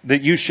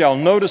 that you shall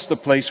notice the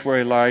place where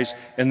he lies,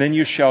 and then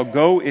you shall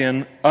go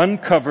in,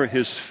 uncover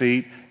his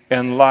feet,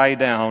 and lie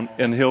down,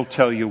 and he'll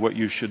tell you what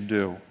you should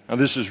do. Now,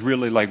 this is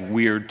really like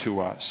weird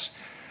to us.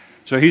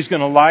 So he's going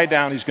to lie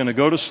down, he's going to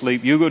go to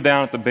sleep. You go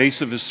down at the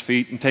base of his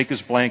feet and take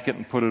his blanket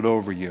and put it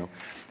over you.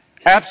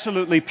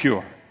 Absolutely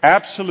pure,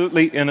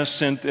 absolutely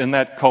innocent in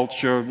that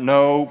culture,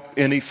 no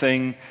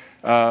anything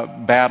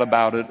bad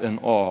about it and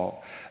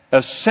all.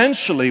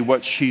 Essentially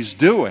what she's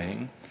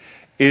doing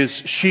is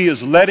she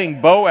is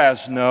letting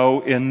Boaz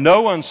know in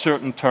no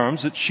uncertain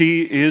terms that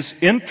she is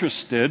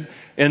interested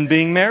in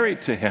being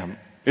married to him.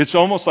 It's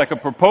almost like a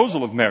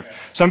proposal of marriage.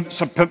 Some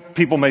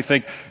people may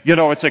think,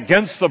 it's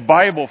against the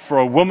Bible for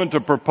a woman to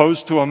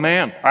propose to a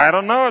man. I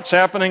don't know. It's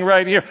happening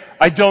right here.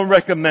 I don't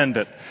recommend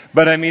it.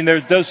 But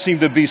there does seem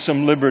to be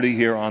some liberty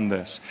here on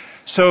this.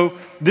 So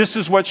this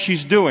is what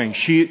she's doing.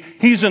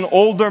 He's an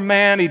older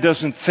man. He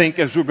doesn't think,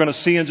 as we're going to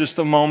see in just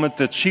a moment,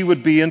 that she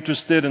would be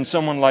interested in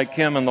someone like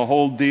him and the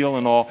whole deal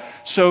and all.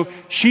 So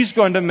she's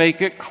going to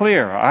make it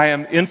clear. I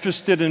am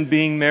interested in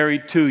being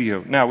married to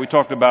you. Now, we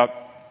talked about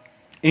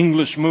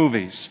English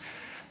movies.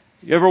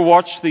 You ever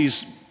watch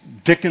these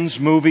Dickens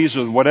movies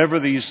or whatever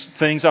these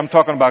things? I'm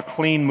talking about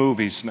clean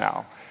movies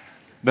now.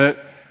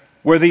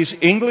 Where these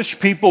English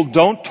people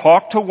don't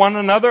talk to one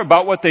another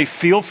about what they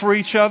feel for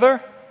each other.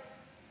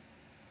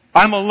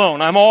 I'm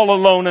alone. I'm all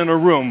alone in a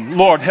room.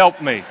 Lord,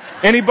 help me.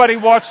 Anybody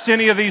watched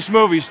any of these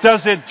movies?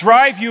 Does it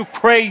drive you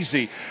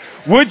crazy?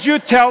 Would you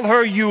tell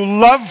her you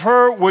love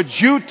her?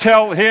 Would you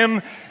tell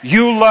him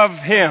you love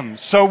him?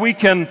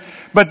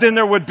 But then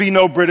there would be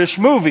no British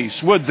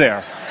movies, would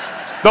there?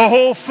 The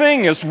whole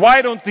thing is,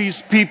 why don't these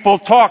people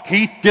talk?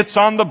 He gets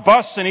on the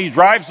bus and he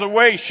drives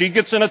away. She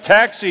gets in a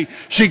taxi.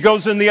 She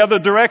goes in the other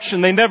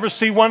direction. They never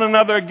see one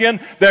another again.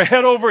 They're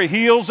head over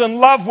heels in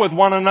love with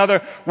one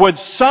another. Would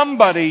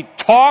somebody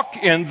talk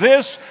in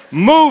this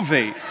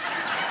movie?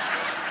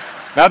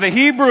 Now the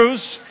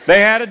Hebrews,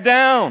 they had it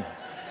down.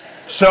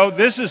 So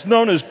this is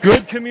known as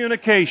good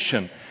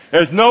communication.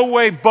 There's no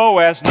way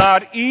Boaz,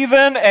 not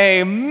even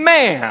a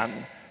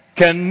man,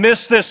 can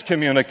miss this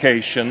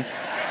communication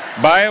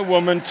by a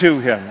woman to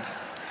him.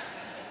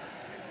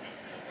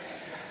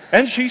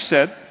 And she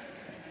said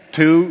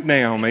to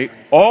Naomi,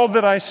 all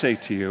that I say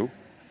to you,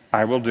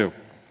 I will do.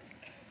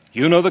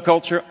 You know the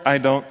culture, I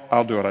don't,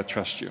 I'll do it, I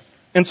trust you.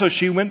 And so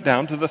she went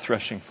down to the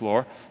threshing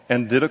floor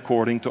and did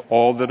according to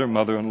all that her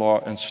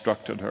mother-in-law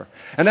instructed her.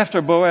 And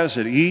after Boaz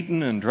had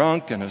eaten and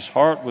drunk and his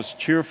heart was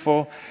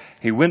cheerful,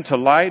 he went to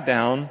lie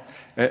down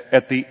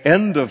at the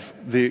end of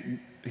the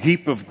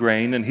heap of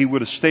grain, and he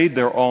would have stayed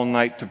there all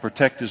night to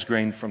protect his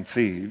grain from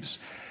thieves.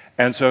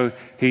 And so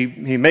he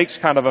makes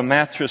kind of a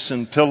mattress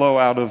and pillow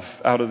out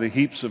of the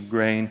heaps of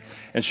grain,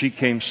 and she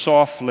came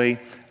softly,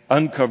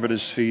 uncovered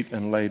his feet,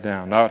 and lay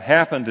down. Now it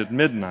happened at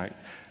midnight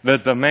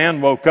that the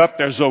man woke up.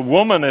 There's a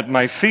woman at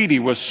my feet. He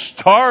was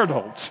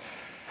startled.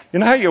 You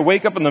know how you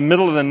wake up in the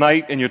middle of the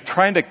night and you're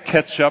trying to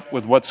catch up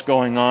with what's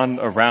going on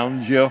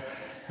around you?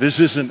 This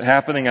isn't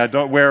happening.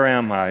 Where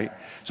am I?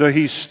 So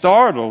he's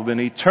startled, and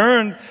he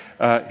turned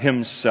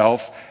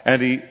himself,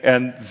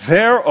 and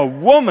there a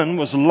woman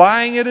was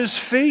lying at his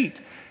feet.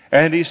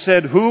 And he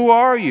said, who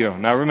are you?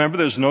 Now remember,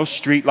 there's no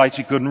street lights.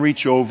 He couldn't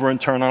reach over and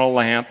turn on a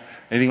lamp,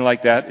 anything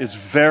like that. It's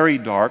very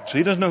dark, so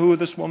he doesn't know who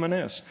this woman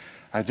is.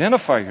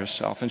 Identify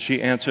yourself. And she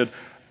answered,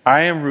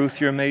 I am Ruth,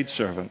 your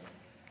maidservant.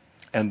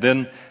 And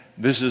then,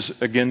 this is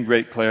again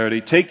great clarity.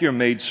 Take your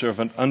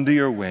maidservant under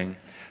your wing,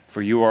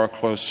 for you are a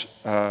close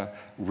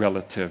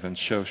relative. And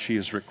so she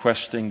is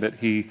requesting that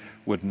he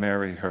would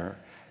marry her.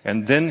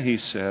 And then he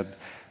said,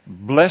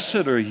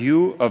 blessed are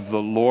you of the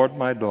Lord,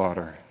 my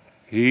daughter.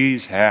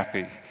 He's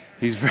happy.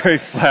 He's very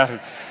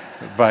flattered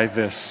by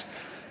this.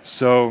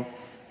 So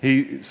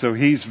he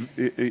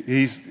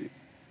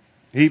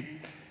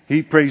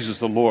praises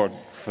the Lord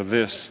for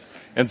this.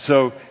 And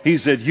so he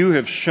said, you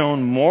have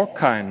shown more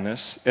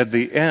kindness at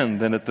the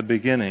end than at the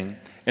beginning,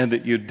 and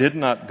that you did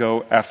not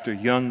go after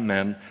young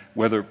men,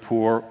 whether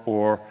poor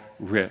or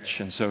rich.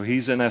 And so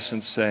he's in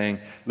essence saying,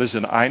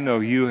 listen, I know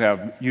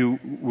you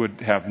would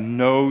have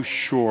no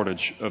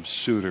shortage of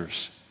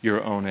suitors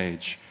your own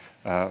age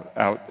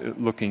out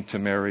looking to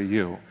marry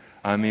you.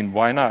 I mean,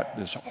 why not?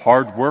 This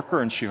hard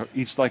worker, and she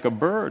eats like a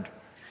bird.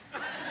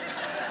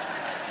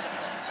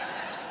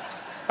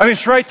 I mean,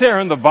 it's right there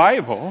in the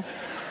Bible.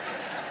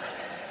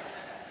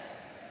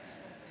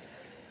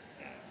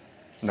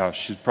 No,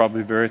 she's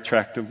probably a very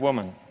attractive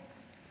woman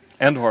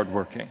and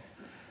hardworking.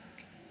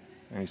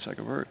 And eats like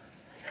a bird.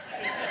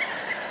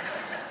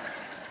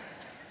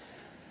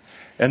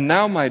 And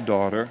now, my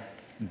daughter,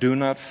 do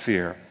not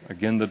fear.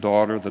 Again, the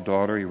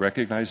daughter, he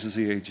recognizes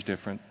the age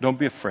difference. Don't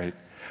be afraid.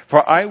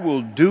 For I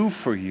will do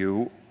for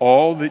you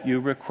all that you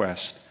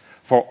request.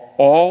 For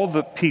all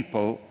the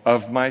people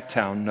of my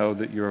town know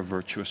that you're a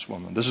virtuous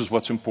woman. This is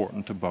what's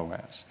important to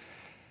Boaz.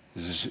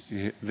 This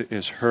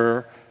is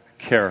her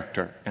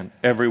character, and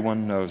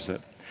everyone knows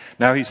it.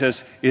 Now he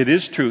says, it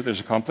is true, there's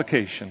a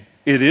complication.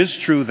 It is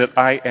true that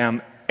I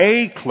am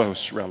a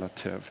close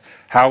relative.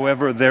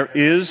 However, there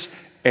is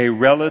a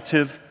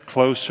relative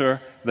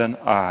closer than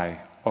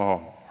I.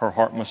 Oh, her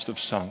heart must have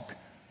sunk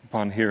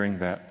upon hearing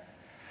that.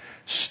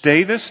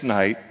 Stay this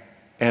night,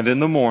 and in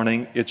the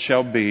morning it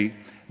shall be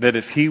that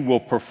if he will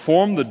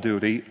perform the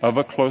duty of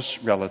a close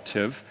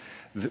relative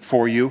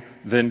for you,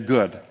 then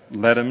good,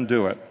 let him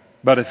do it.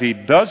 But if he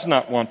does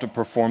not want to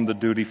perform the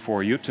duty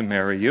for you, to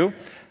marry you,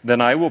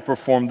 then I will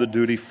perform the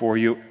duty for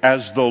you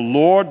as the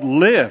Lord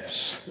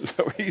lives.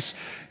 So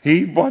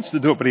he wants to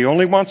do it, but he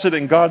only wants it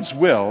in God's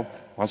will,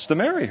 wants to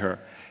marry her.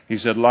 He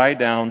said, lie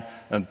down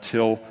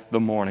until the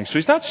morning. So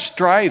he's not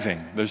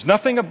striving. There's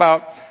nothing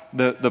about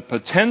the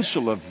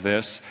potential of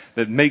this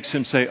that makes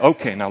him say,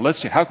 okay, now let's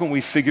see, how can we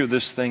figure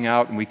this thing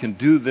out, and we can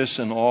do this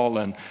and all,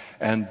 and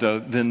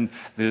then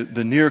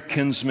the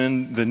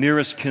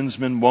nearest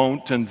kinsman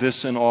won't, and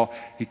this and all.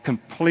 He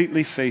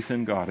completely faith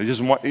in God. He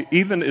doesn't want,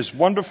 even as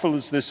wonderful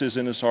as this is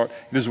in his heart,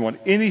 he doesn't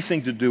want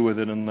anything to do with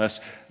it unless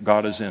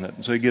God is in it.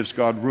 And so he gives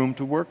God room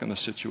to work in the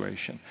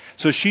situation.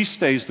 So she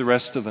stays the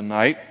rest of the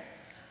night,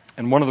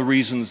 and one of the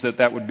reasons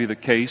that would be the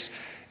case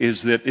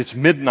is that it's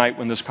midnight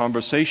when this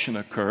conversation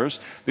occurs.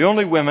 The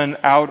only women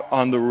out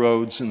on the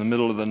roads in the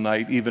middle of the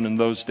night, even in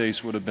those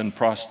days, would have been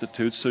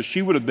prostitutes. So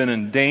she would have been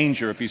in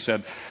danger if he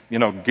said,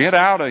 get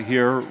out of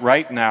here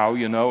right now,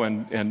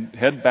 and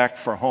head back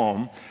for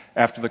home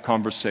after the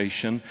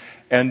conversation.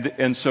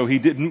 And so he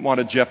didn't want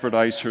to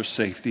jeopardize her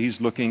safety.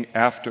 He's looking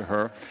after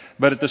her.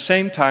 But at the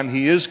same time,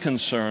 he is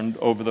concerned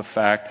over the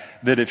fact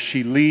that if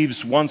she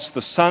leaves once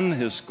the sun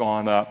has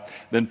gone up,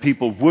 then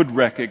people would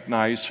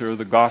recognize her.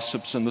 The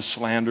gossips and the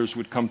slanders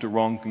would come to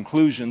wrong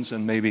conclusions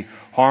and maybe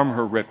harm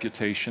her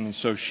reputation. And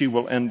so she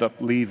will end up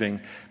leaving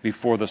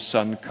before the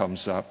sun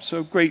comes up.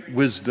 So great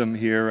wisdom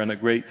here, and a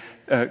great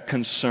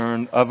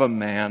concern of a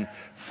man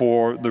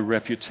for the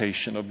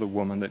reputation of the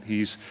woman that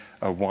he's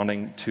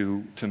wanting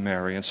to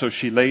marry. And so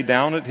she lay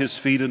down at his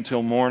feet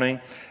until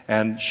morning,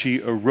 and she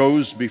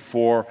arose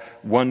before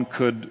one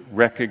could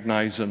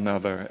recognize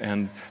another,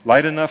 and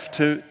light enough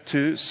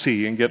to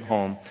see and get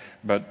home,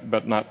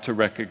 but not to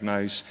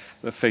recognize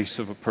the face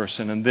of a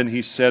person. And then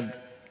he said,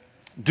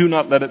 do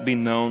not let it be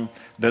known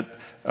that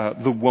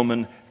the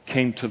woman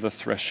came to the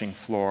threshing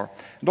floor.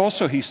 And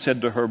also he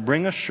said to her,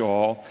 bring a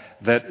shawl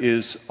that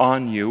is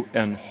on you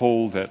and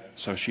hold it.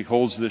 So she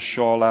holds this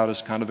shawl out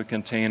as kind of a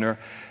container.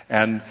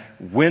 And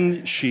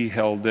when she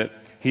held it,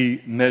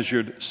 he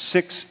measured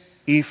 6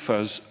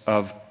 ephahs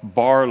of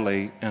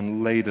barley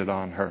and laid it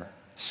on her.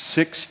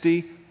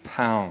 60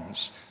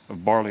 pounds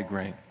of barley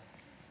grain.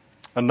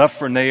 Enough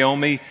for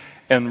Naomi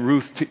and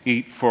Ruth to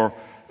eat for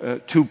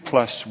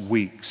 2+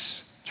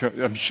 weeks.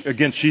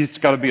 Again, she's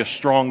got to be a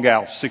strong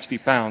gal, 60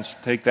 pounds, to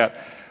take that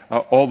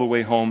all the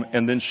way home.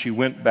 And then she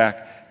went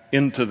back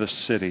into the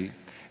city.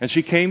 And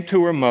she came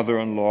to her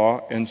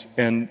mother-in-law,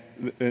 and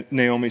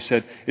Naomi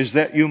said, is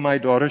that you, my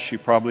daughter? She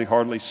probably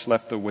hardly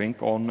slept a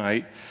wink all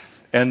night.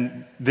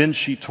 And then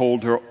she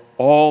told her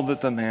all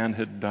that the man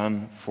had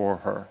done for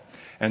her.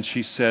 And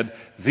she said,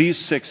 these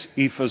 6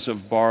 ephahs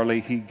of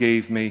barley he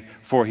gave me,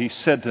 for he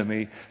said to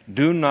me,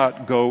 do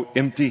not go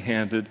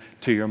empty-handed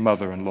to your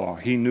mother-in-law.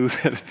 He knew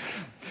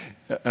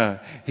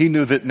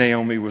that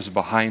Naomi was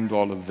behind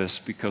all of this,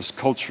 because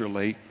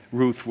culturally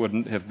Ruth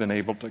wouldn't have been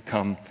able to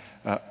come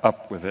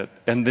up with it.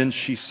 And then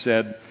she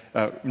said,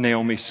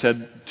 Naomi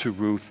said to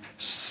Ruth,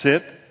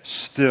 sit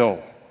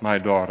still, my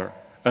daughter,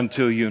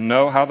 until you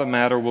know how the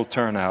matter will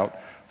turn out.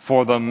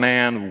 For the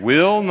man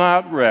will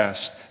not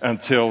rest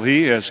until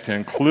he has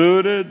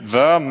concluded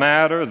the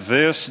matter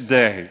this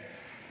day.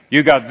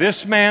 You got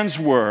this man's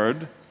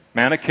word,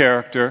 man of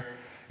character.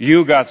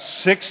 You got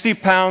 60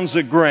 pounds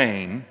of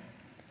grain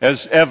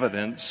as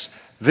evidence.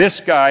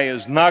 This guy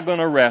is not going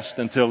to rest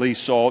until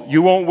he's solved.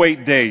 You won't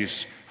wait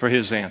days for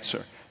his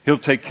answer. He'll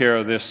take care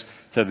of this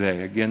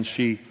today. Again,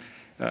 she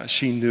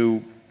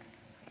knew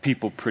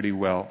people pretty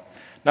well.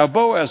 Now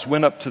Boaz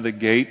went up to the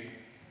gate,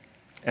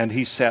 and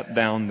he sat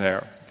down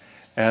there.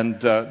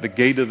 And the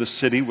gate of the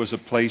city was a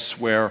place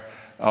where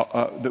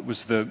that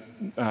was the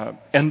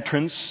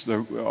entrance.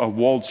 A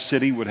walled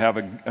city would have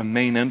a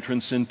main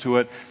entrance into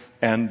it.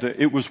 And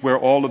it was where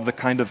all of the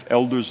kind of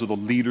elders or the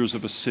leaders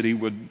of a city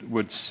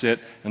would sit.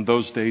 In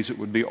those days, it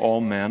would be all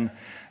men.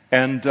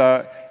 And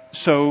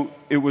so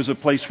it was a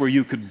place where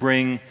you could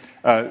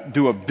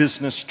do a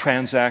business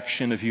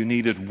transaction if you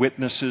needed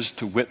witnesses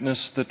to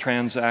witness the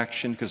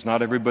transaction, because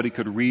not everybody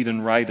could read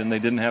and write, and they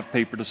didn't have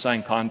paper to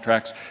sign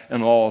contracts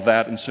and all of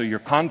that. And so your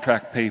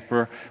contract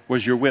paper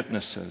was your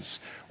witnesses.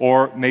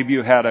 Or maybe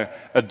you had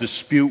a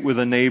dispute with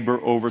a neighbor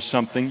over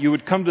something. You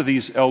would come to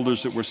these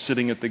elders that were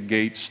sitting at the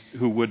gates,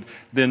 who would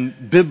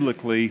then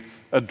biblically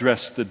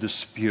address the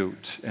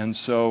dispute. And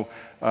so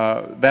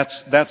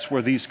that's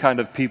where these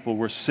kind of people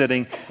were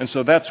sitting. And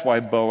so that's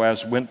why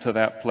Boaz went to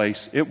that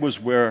place. It was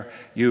where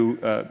you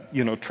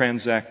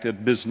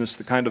transacted business,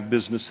 the kind of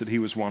business that he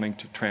was wanting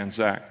to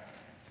transact.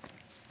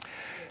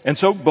 And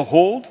so,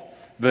 behold,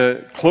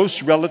 the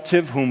close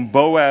relative whom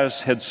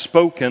Boaz had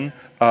spoken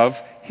of,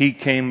 he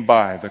came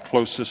by, the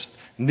closest,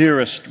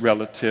 nearest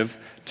relative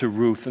to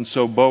Ruth. And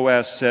so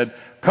Boaz said,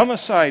 come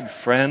aside,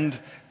 friend.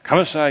 Come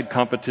aside,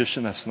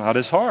 competition. That's not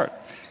his heart.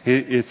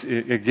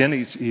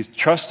 He's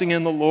trusting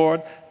in the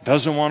Lord,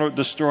 doesn't want to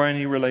destroy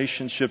any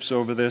relationships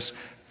over this.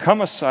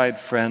 Come aside,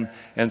 friend,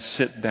 and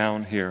sit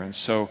down here. And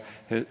so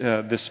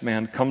this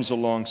man comes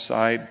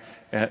alongside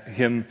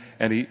him,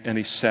 and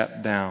he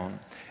sat down.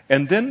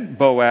 And then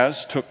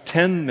Boaz took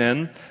 10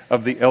 men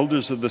of the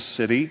elders of the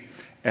city,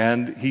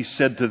 and he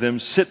said to them,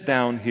 sit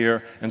down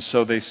here. And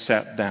so they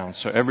sat down.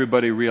 So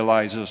everybody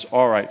realizes,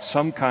 all right,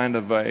 some kind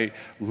of a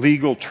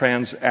legal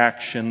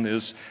transaction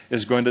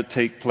is going to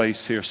take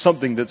place here.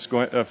 Something that's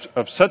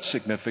of such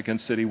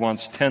significance that he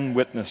wants 10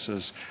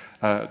 witnesses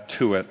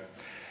to it.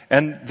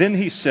 And then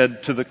he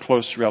said to the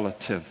close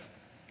relative,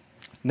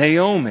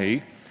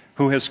 Naomi,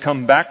 who has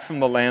come back from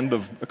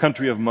the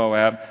country of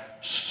Moab,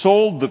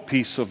 sold the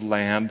piece of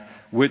land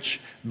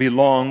which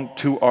belonged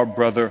to our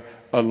brother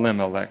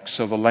Elimelech.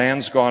 So the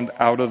land's gone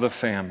out of the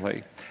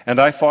family. And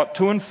I thought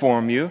to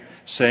inform you,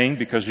 saying,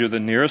 because you're the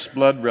nearest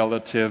blood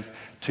relative,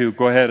 to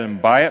go ahead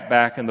and buy it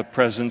back in the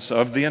presence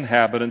of the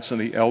inhabitants and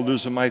the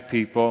elders of my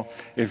people.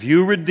 If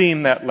you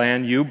redeem that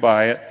land, you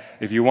buy it.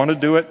 If you want to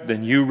do it,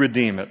 then you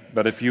redeem it.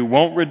 But if you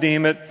won't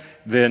redeem it,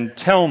 then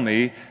tell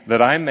me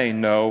that I may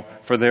know,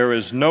 for there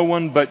is no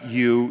one but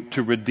you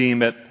to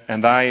redeem it,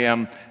 and I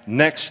am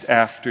next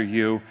after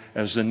you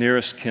as the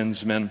nearest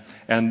kinsman.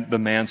 And the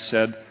man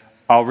said,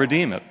 I'll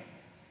redeem it.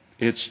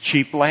 It's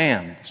cheap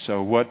land.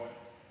 So what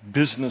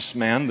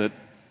businessman that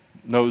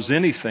knows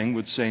anything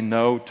would say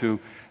no to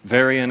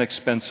very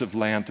inexpensive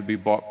land to be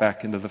bought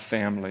back into the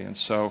family? And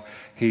so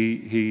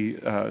he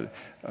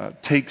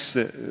takes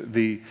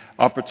the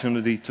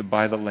opportunity to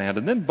buy the land.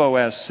 And then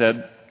Boaz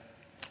said,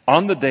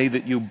 on the day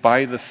that you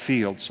buy the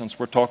field, since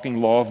we're talking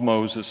law of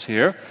Moses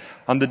here,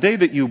 on the day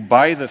that you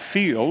buy the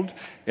field,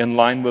 in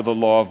line with the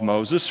law of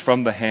Moses,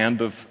 from the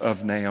hand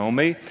of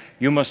Naomi,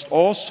 you must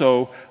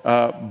also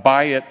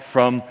buy it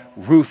from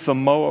Ruth the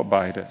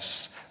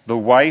Moabitess, the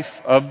wife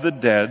of the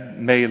dead,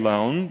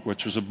 Mahlon,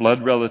 which was a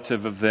blood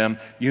relative of them.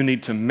 You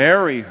need to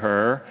marry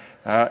her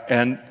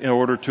and in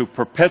order to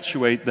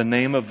perpetuate the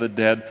name of the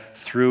dead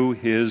through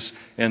his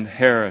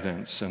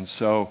inheritance. And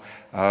so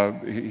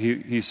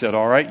he said,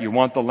 all right, you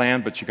want the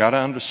land, but you got to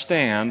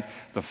understand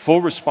the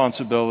full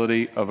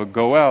responsibility of a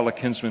Goel, a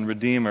kinsman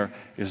redeemer,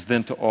 is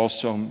then to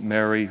also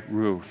marry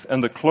Ruth.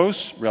 And the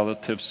close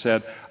relative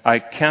said, I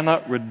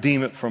cannot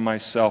redeem it for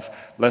myself,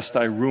 lest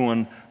I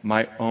ruin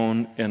my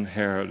own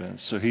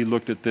inheritance. So he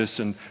looked at this,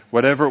 and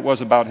whatever it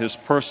was about his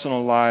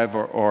personal life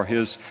or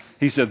his,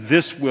 he said,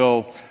 this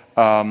will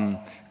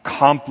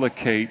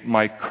complicate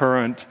my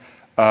current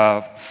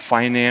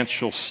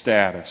financial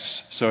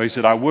status. So he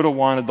said, I would have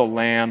wanted the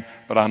land,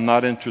 but I'm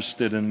not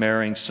interested in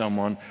marrying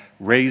someone,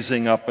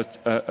 raising up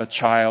a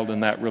child in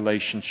that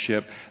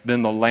relationship.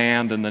 Then the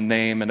land and the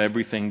name and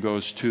everything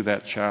goes to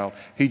that child.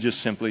 He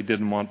just simply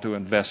didn't want to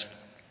invest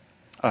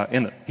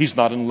in it. He's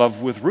not in love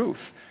with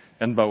Ruth,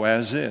 and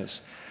Boaz is.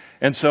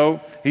 And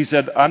so he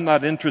said, I'm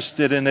not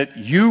interested in it.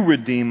 You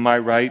redeem my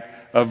right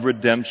of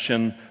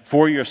redemption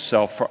for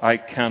yourself, for I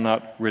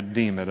cannot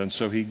redeem it. And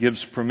so he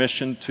gives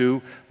permission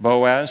to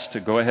Boaz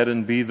to go ahead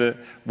and be the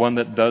one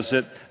that does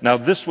it. Now,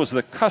 this was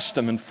the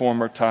custom in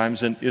former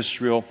times in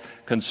Israel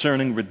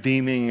concerning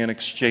redeeming and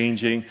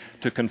exchanging.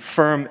 To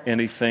confirm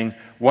anything,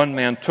 one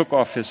man took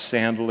off his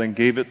sandal and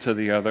gave it to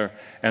the other,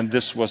 and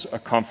this was a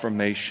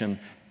confirmation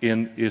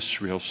in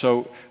Israel.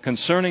 So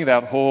concerning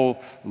that whole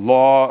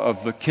law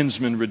of the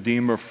kinsman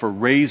redeemer for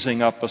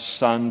raising up a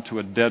son to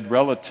a dead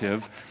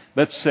relative,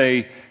 let's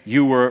say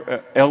you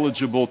were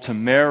eligible to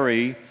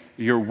marry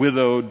your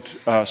widowed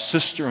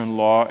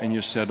sister-in-law, and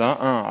you said,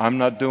 I'm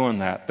not doing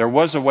that. There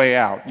was a way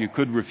out. You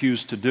could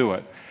refuse to do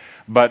it.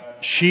 But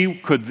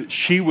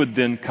she would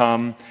then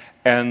come,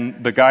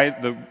 and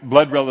the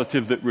blood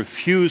relative that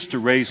refused to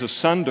raise a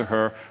son to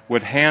her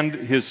would hand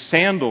his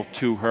sandal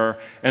to her,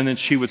 and then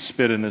she would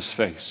spit in his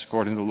face,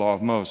 according to the law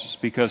of Moses.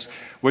 Because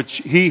what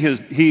he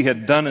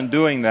had done in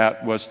doing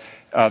that was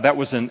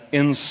an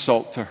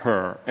insult to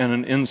her and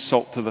an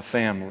insult to the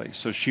family.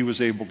 So she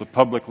was able to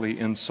publicly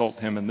insult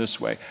him in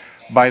this way.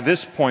 By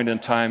this point in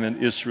time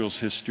in Israel's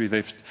history,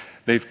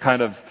 they've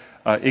kind of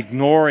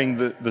ignoring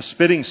the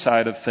spitting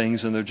side of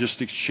things, and they're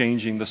just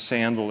exchanging the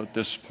sandal at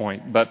this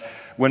point. But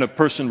when a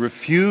person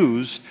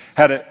refused,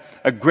 had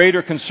a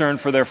greater concern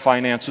for their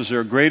finances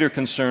or a greater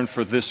concern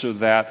for this or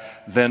that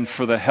than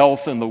for the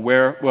health and the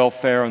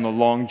welfare and the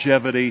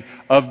longevity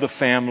of the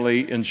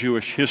family in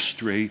Jewish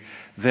history,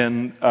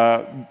 then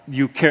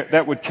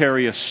that would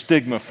carry a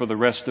stigma for the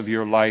rest of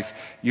your life.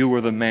 You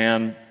were the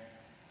man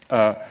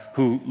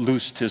who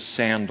loosed his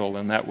sandal,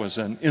 and that was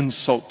an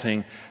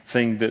insulting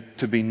thing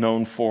to be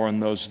known for in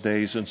those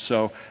days. And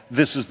so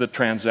this is the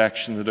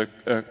transaction that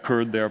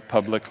occurred there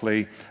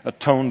publicly, a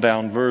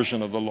toned-down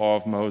version of the law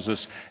of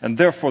Moses. And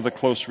therefore the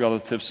close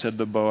relative said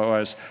to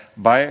Boaz,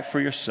 buy it for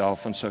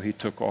yourself. And so he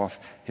took off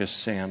his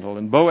sandal.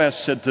 And Boaz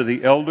said to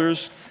the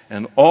elders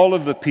and all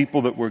of the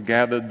people that were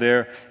gathered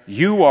there,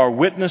 you are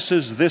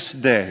witnesses this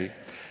day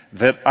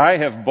that I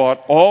have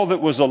bought all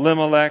that was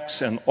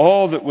Elimelech's and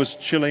all that was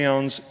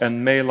Chilion's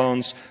and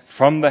Mahlon's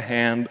from the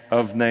hand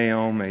of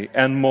Naomi.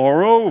 And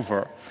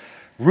moreover,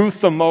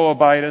 Ruth the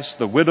Moabitess,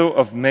 the widow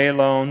of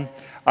Mahlon,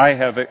 I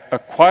have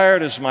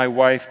acquired as my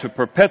wife to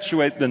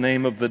perpetuate the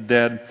name of the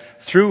dead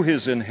through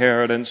his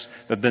inheritance,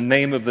 that the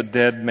name of the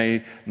dead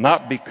may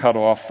not be cut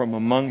off from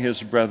among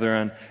his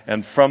brethren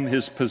and from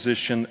his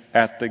position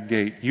at the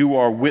gate. You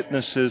are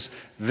witnesses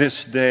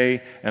this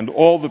day. And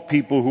all the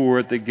people who were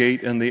at the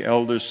gate and the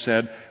elders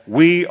said,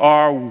 we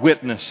are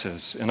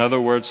witnesses. In other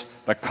words,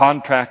 the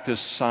contract is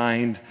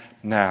signed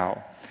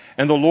now.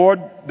 And the Lord,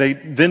 they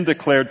then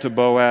declared to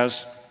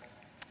Boaz,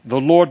 the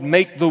Lord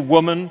make the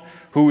woman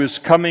who is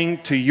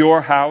coming to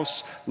your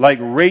house like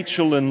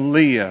Rachel and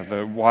Leah,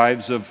 the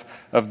wives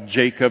of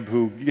Jacob,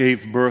 who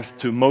gave birth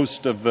to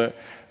most of the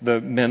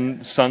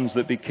sons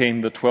that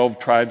became the 12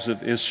 tribes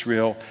of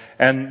Israel,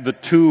 and the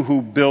two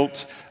who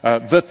built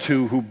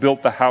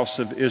the house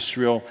of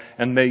Israel.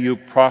 And may you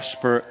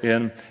prosper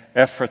in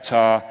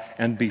Ephratah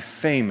and be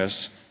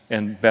famous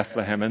in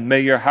Bethlehem. And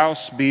may your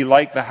house be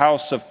like the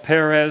house of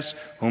Perez,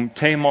 whom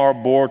Tamar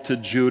bore to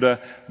Judah,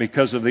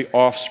 because of the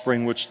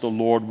offspring which the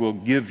Lord will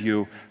give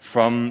you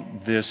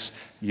from this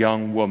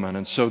young woman.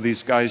 And so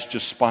these guys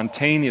just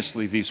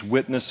spontaneously, these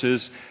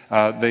witnesses,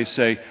 they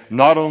say,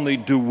 not only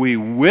do we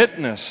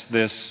witness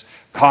this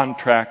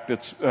contract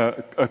that's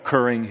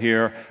occurring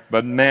here,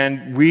 but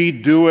man, we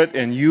do it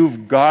and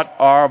you've got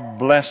our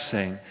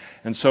blessing.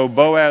 And so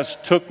Boaz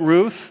took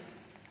Ruth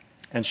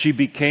and she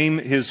became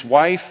his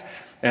wife.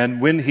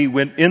 And when he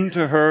went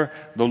into her,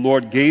 the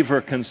Lord gave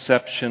her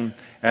conception,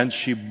 and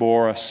she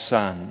bore a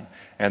son.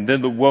 And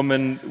then the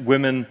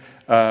women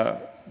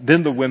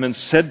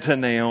said to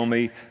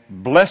Naomi,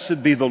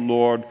 blessed be the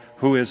Lord,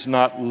 who has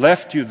not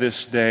left you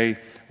this day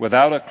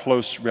without a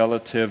close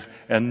relative,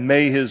 and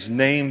may his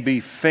name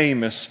be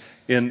famous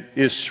in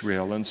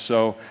Israel. And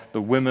so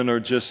the women are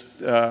just,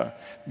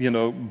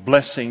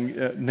 blessing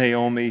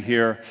Naomi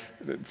here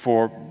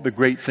for the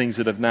great things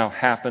that have now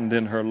happened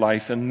in her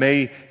life. And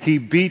may he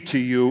be to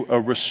you a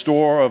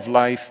restorer of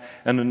life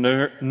and a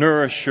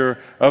nourisher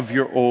of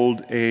your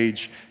old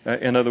age.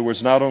 In other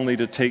words, not only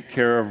to take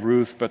care of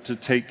Ruth, but to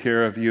take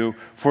care of you.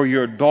 For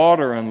your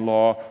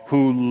daughter-in-law,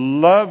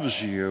 who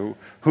loves you,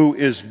 who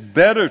is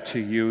better to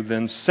you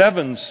than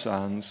 7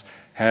 sons,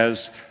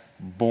 has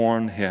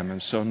borne him.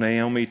 And so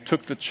Naomi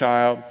took the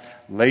child,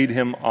 laid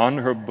him on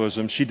her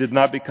bosom. She did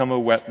not become a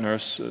wet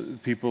nurse.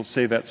 People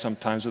say that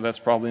sometimes, but that's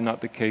probably not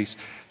the case.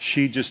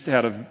 She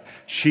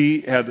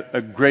had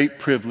a great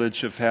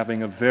privilege of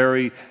having a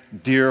very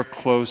dear,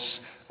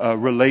 close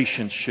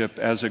relationship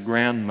as a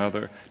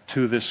grandmother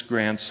to this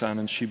grandson,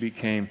 and she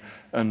became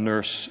a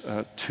nurse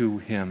to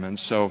him. And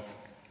so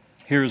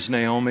here's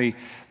Naomi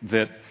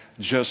that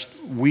just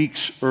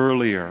weeks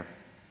earlier,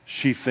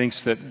 she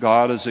thinks that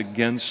God is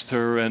against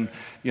her and,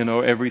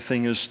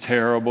 everything is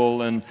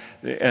terrible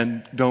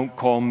and don't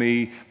call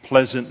me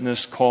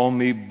pleasantness, call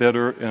me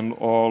bitter and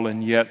all.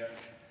 And yet,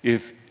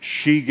 if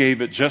she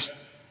gave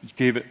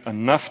it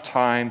enough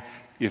time,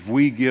 if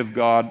we give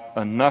God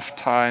enough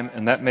time,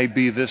 and that may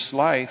be this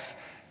life,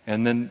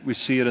 and then we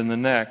see it in the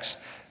next,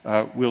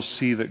 we'll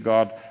see that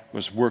God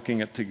was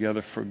working it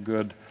together for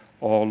good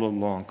all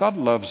along. God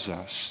loves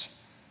us.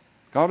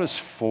 God is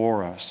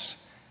for us.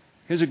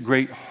 He has a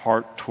great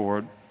heart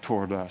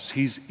toward us.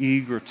 He's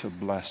eager to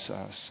bless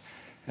us.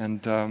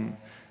 And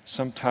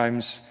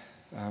sometimes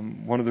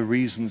one of the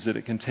reasons that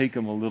it can take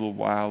him a little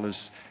while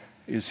is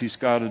he's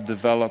got to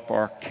develop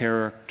our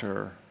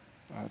character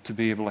to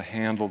be able to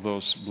handle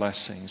those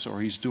blessings.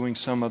 Or he's doing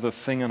some other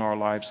thing in our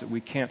lives that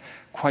we can't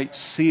quite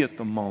see at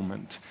the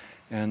moment.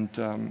 And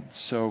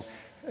so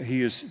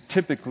he's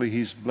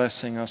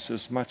blessing us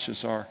as much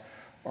as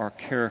our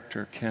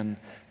character can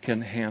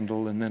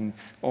handle, and then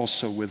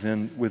also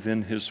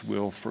within his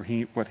will for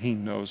what he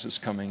knows is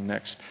coming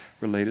next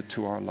related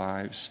to our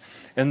lives.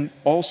 And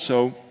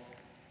also,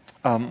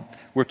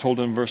 we're told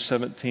in verse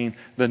 17,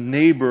 the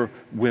neighbor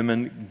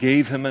women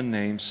gave him a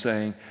name,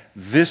 saying,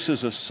 this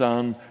is a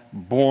son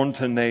born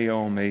to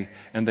Naomi,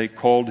 and they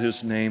called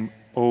his name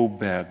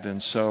Obed.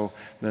 And so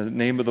the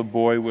name of the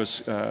boy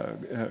was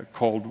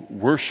called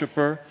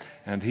Worshipper,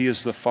 and he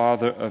is the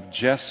father of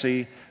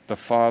Jesse, the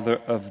father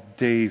of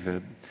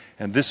David.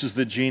 And this is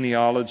the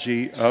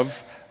genealogy of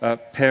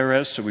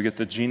Perez. So we get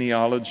the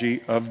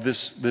genealogy of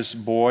this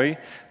boy,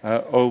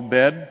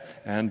 Obed,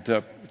 and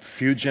a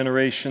few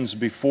generations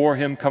before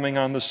him coming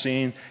on the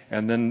scene,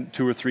 and then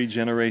 2 or 3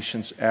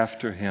 generations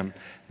after him.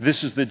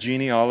 This is the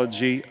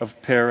genealogy of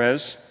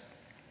Perez.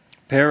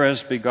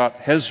 Perez begot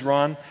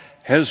Hezron.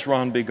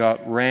 Hezron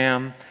begot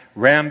Ram.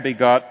 Ram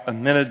begot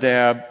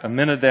Amminadab.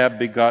 Amminadab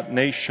begot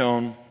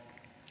Nahshon.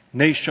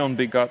 Nahshon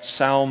begot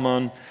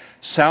Salmon.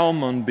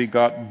 Salmon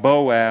begot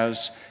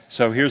Boaz.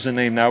 So here's a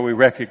name now we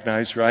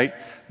recognize, right?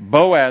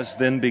 Boaz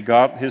then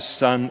begot his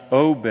son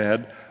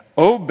Obed.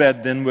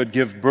 Obed then would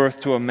give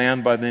birth to a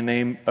man by the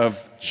name of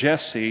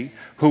Jesse,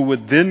 who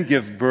would then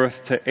give birth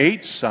to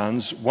 8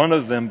 sons, one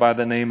of them by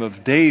the name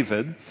of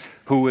David,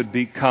 who would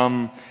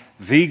become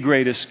the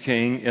greatest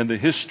king in the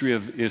history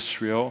of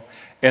Israel.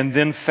 And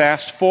then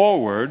fast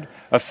forward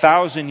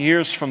 1,000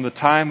 years from the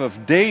time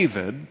of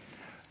David,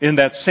 in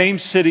that same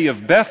city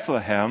of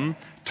Bethlehem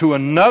to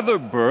another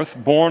birth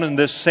born in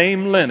this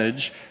same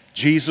lineage.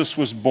 Jesus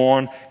was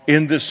born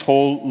in this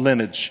whole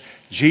lineage.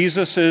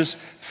 Jesus'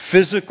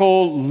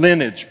 physical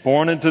lineage,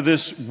 born into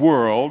this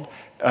world,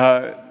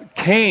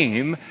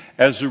 came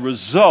as a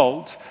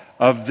result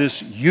of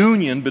this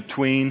union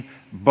between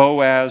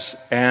Boaz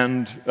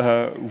and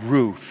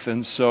Ruth.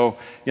 And so,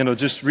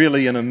 just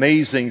really an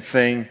amazing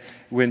thing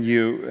when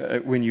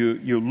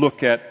you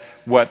look at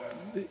what,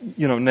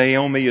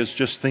 Naomi is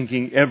just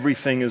thinking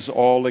everything is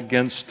all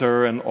against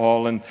her and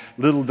all, and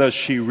little does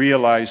she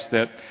realize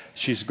that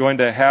she's going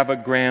to have a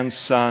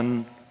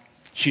grandson.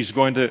 She's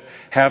going to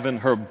have in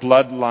her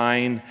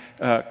bloodline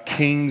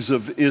kings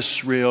of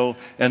Israel,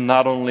 and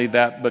not only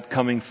that, but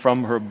coming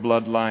from her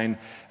bloodline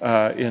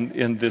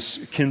in this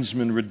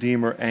kinsman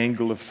redeemer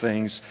angle of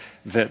things,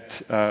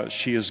 that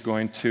she is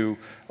going to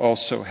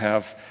also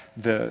have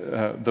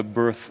the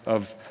birth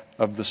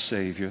of the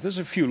Savior. There's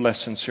a few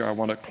lessons here I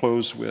want to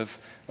close with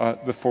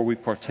before we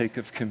partake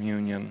of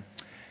communion.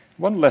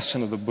 One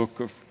lesson of the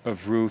book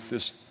of Ruth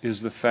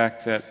is the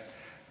fact that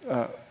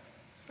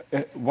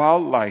while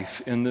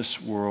life in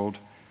this world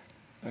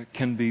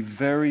can be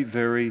very,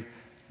 very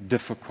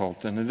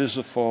difficult, and it is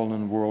a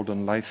fallen world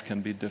and life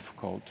can be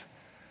difficult,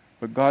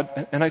 but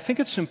God, and I think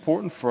it's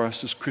important for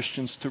us as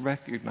Christians to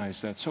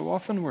recognize that. So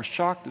often we're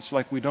shocked. It's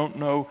like we don't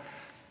know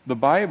the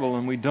Bible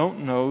and we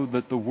don't know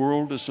that the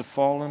world is a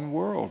fallen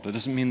world. It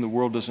doesn't mean the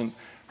world doesn't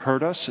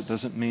hurt us. It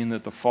doesn't mean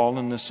that the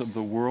fallenness of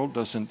the world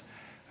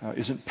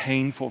isn't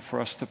painful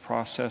for us to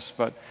process,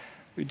 but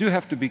we do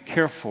have to be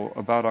careful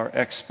about our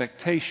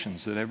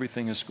expectations that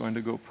everything is going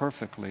to go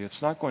perfectly.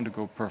 It's not going to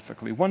go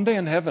perfectly. One day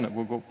in heaven it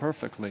will go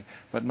perfectly,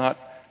 but not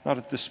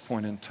at this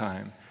point in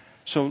time.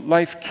 So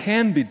life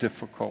can be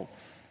difficult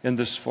in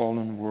this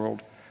fallen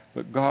world,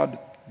 but God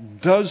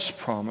does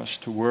promise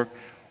to work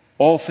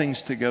all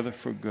things together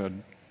for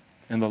good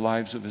in the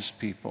lives of His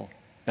people.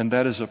 And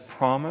that is a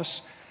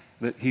promise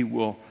that He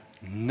will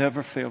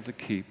never fail to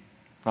keep,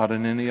 not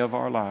in any of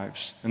our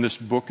lives. And this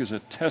book is a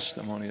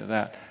testimony of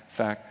that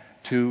fact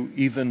to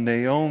even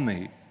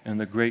Naomi and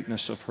the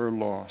greatness of her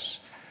loss.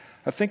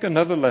 I think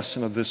another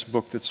lesson of this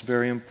book that's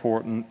very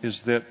important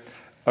is that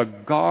a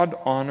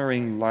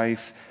God-honoring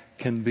life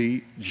can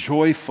be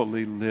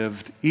joyfully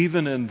lived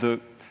even in the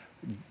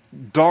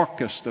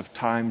darkest of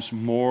times,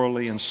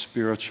 morally and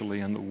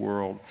spiritually in the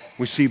world.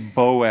 We see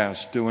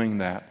Boaz doing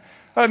that.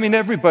 I mean,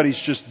 everybody's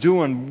just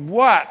doing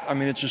what? I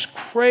mean, it's just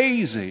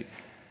crazy.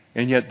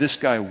 And yet this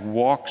guy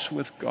walks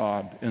with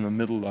God in the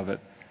middle of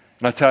it.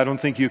 And I tell you, I don't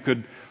think you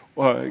could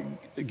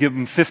give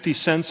him 50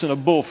 cents and a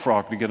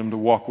bullfrog to get him to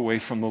walk away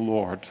from the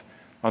Lord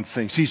on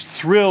things. He's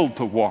thrilled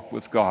to walk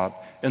with God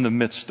in the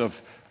midst of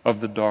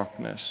the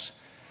darkness.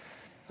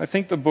 I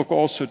think the book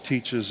also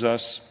teaches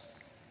us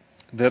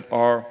that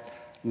our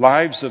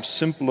lives of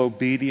simple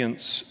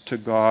obedience to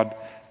God,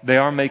 they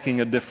are making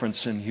a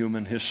difference in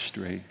human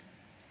history.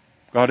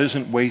 God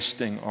isn't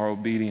wasting our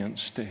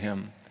obedience to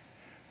Him.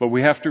 But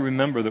we have to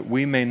remember that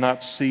we may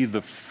not see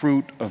the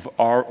fruit of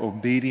our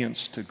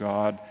obedience to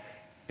God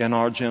in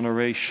our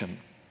generation.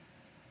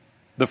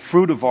 The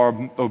fruit of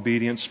our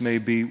obedience may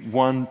be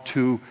 1,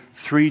 2,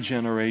 3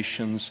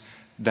 generations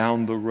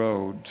down the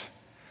road.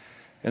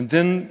 And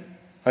then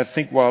I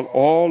think while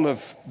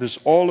there's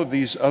all of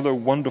these other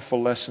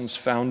wonderful lessons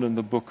found in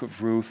the book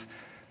of Ruth,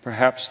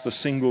 perhaps the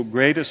single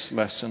greatest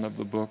lesson of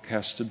the book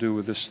has to do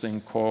with this thing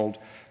called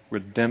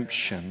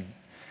redemption.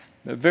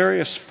 The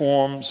various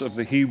forms of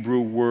the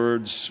Hebrew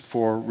words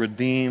for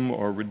redeem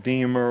or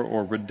redeemer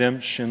or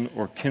redemption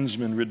or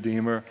kinsman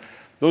redeemer,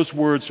 those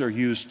words are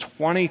used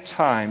 20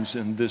 times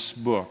in this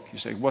book. You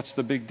say, what's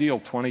the big deal?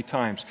 20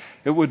 times.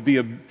 It would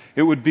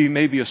be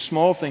maybe a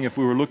small thing if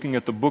we were looking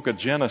at the book of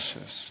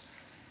Genesis.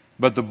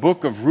 But the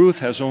book of Ruth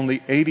has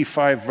only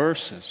 85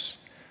 verses.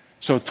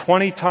 So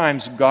 20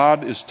 times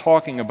God is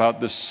talking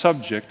about this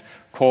subject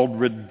called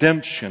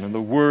redemption. And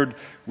the word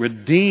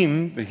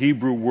redeem, the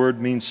Hebrew word,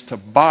 means to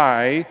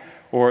buy,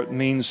 or it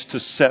means to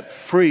set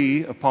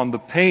free upon the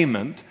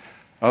payment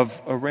of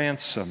a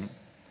ransom.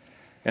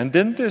 And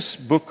in this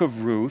book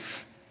of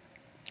Ruth,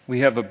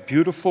 we have a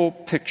beautiful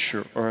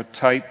picture or a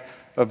type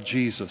of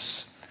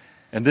Jesus.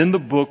 And in the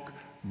book,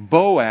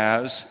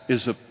 Boaz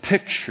is a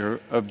picture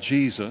of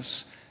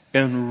Jesus,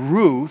 and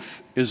Ruth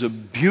is a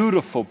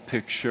beautiful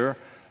picture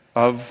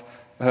of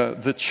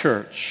the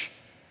church.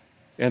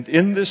 And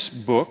in this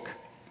book,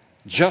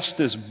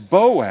 just as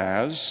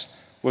Boaz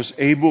was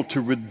able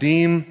to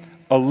redeem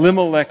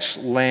Elimelech's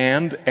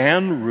land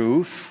and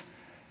Ruth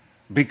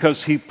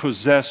because he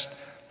possessed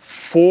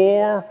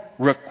 4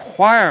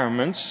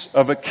 requirements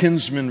of a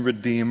kinsman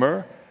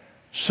redeemer,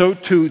 so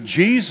too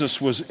Jesus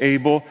was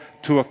able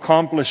to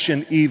accomplish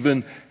an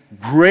even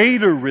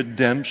greater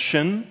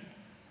redemption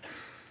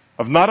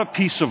of not a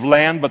piece of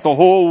land, but the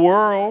whole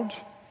world,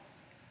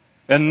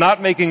 and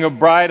not making a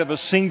bride of a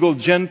single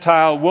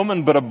Gentile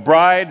woman, but a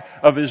bride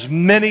of as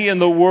many in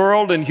the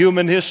world in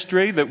human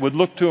history that would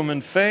look to Him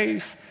in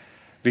faith,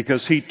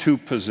 because He too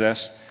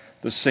possessed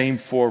the same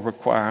 4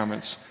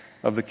 requirements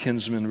of the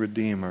kinsman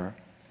redeemer.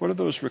 What are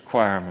those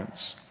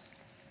requirements?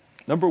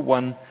 Number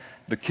one,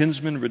 the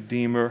kinsman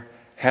redeemer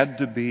had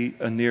to be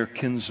a near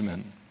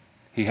kinsman.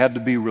 He had to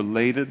be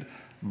related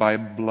by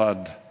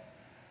blood.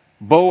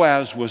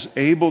 Boaz was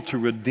able to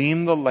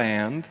redeem the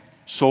land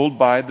sold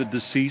by the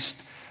deceased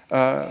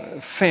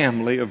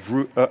family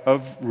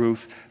of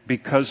Ruth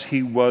because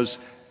he was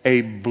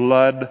a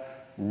blood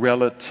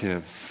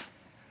relative.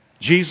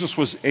 Jesus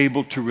was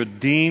able to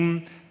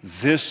redeem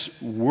this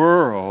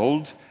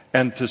world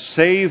and to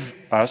save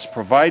us,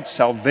 provide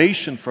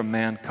salvation for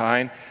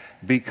mankind,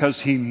 because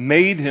he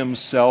made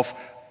himself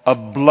a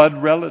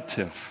blood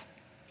relative.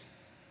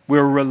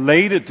 We're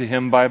related to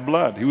him by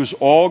blood. He was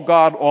all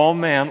God, all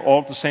man,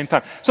 all at the same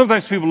time.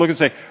 Sometimes people look and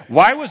say,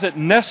 why was it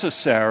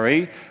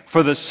necessary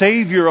for the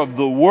Savior of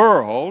the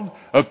world,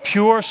 a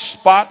pure,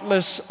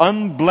 spotless,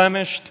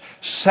 unblemished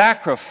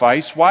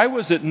sacrifice, why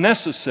was it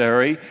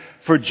necessary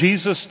for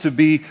Jesus to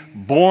be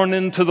born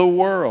into the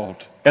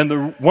world?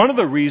 And one of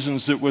the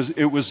reasons it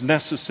was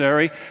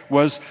necessary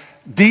was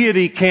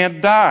deity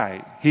can't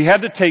die. He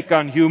had to take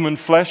on human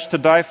flesh to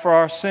die for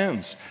our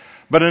sins.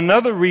 But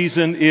another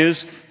reason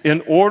is,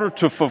 in order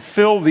to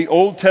fulfill the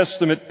Old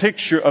Testament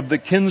picture of the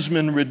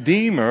kinsman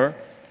redeemer,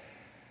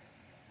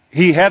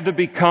 he had to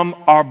become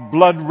our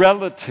blood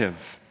relative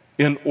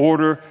in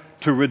order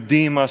to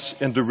redeem us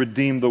and to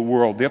redeem the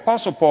world. The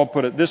Apostle Paul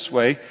put it this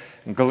way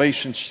in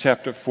Galatians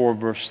chapter 4,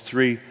 verse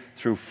 3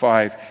 through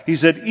 5. He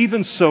said,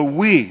 even so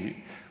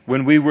we,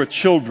 when we were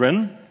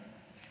children,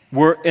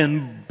 were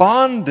in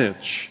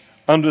bondage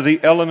under the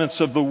elements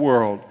of the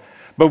world.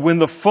 But when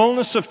the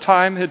fullness of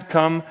time had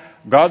come,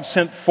 God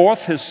sent forth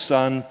His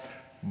Son,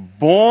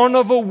 born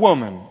of a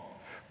woman,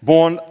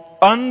 born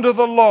under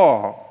the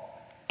law,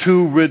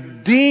 to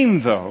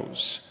redeem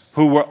those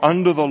who were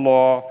under the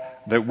law,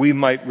 that we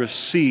might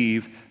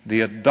receive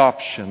the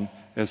adoption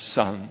as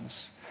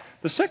sons.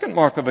 The second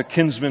mark of a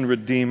kinsman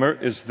redeemer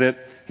is that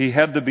he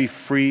had to be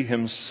free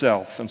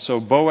himself. And so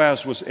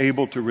Boaz was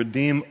able to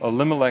redeem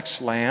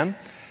Elimelech's land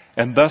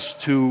and thus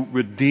to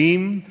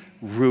redeem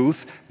Ruth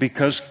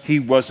because he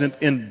wasn't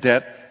in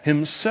debt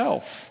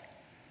himself.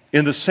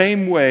 In the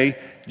same way,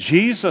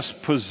 Jesus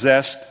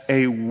possessed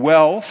a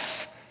wealth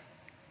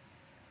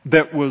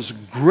that was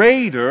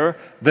greater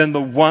than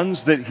the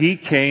ones that he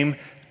came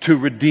to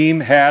redeem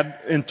had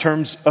in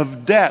terms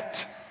of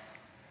debt.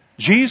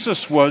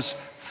 Jesus was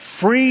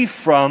free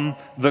from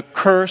the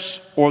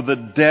curse or the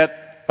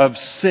debt of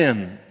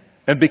sin.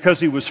 And because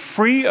he was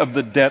free of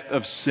the debt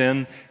of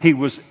sin, he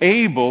was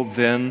able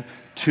then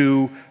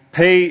to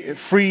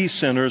free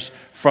sinners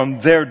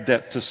from their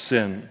debt to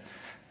sin.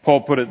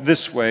 Paul put it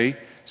this way,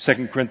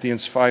 2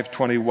 Corinthians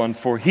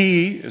 5:21, for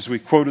he, as we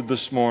quoted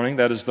this morning,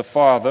 that is the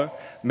Father,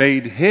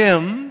 made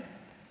him,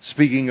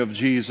 speaking of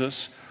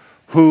Jesus,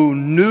 who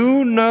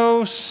knew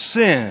no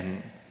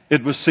sin.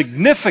 It was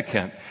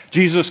significant.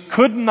 Jesus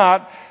could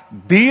not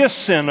be a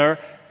sinner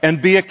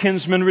and be a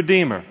kinsman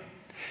redeemer.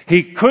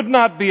 He could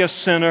not be a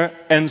sinner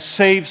and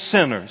save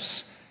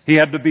sinners. He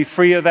had to be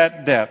free of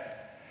that debt.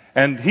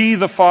 And he,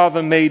 the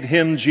Father, made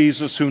him,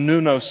 Jesus, who knew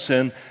no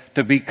sin,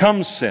 to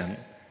become sin,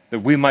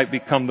 that we might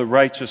become the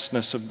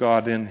righteousness of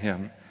God in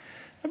him.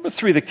 Number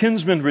 3, the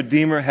kinsman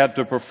redeemer had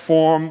to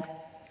perform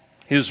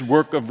his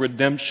work of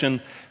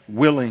redemption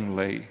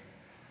willingly.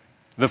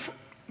 The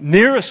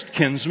nearest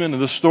kinsman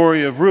in the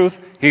story of Ruth,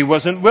 he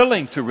wasn't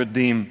willing to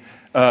redeem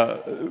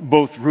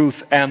both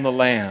Ruth and the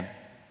land.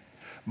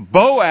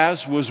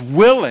 Boaz was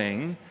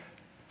willing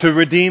to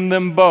redeem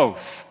them both.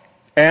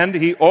 And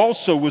he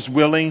also was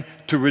willing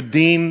to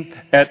redeem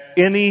at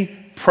any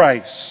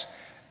price.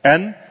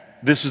 And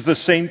this is the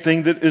same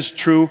thing that is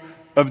true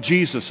of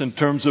Jesus in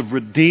terms of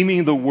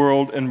redeeming the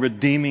world and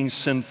redeeming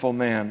sinful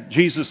man.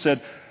 Jesus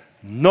said,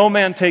 no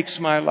man takes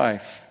my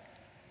life.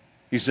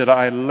 He said,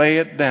 I lay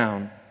it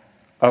down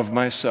of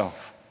myself.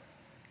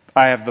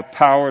 I have the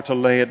power to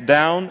lay it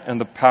down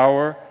and the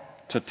power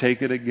to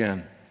take it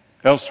again.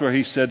 Elsewhere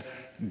he said,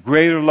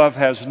 greater love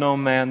has no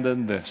man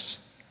than this,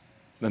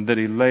 than that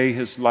he lay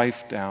his life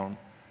down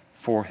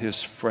for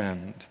his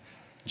friend.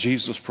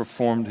 Jesus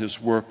performed his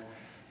work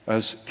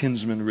as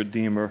kinsman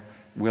redeemer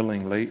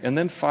willingly. And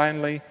then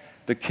finally,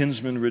 the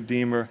kinsman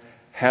redeemer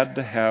had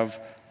to have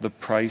the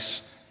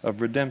price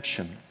of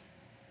redemption.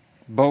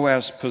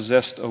 Boaz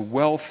possessed a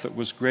wealth that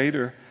was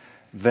greater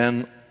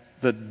than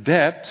the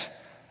debt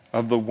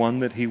of the one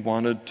that he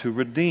wanted to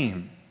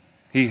redeem.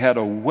 He had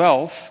a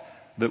wealth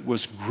that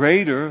was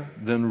greater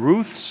than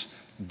Ruth's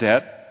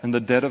debt and the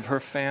debt of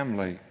her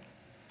family.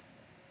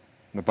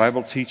 The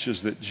Bible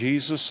teaches that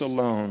Jesus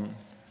alone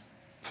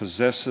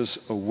possesses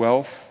a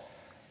wealth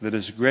that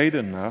is great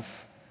enough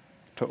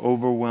to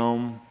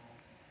overwhelm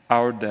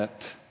our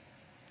debt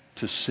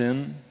to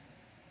sin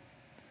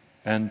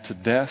and to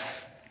death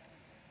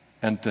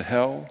and to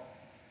hell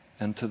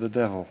and to the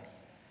devil.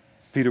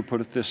 Peter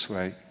put it this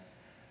way,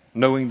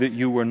 knowing that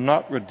you were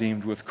not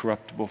redeemed with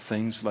corruptible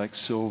things like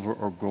silver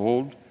or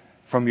gold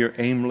from your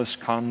aimless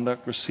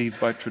conduct received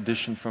by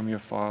tradition from your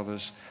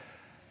fathers,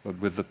 but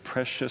with the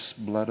precious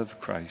blood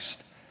of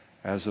Christ,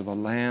 as of a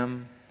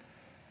lamb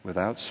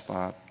without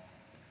spot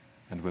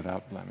and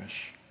without blemish.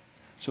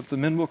 So if the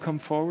men will come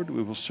forward,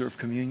 we will serve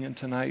communion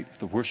tonight.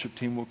 The worship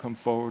team will come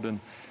forward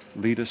and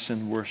lead us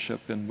in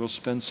worship, and we'll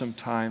spend some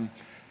time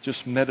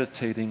just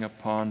meditating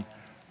upon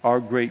our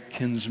great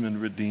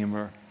kinsman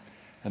redeemer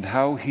and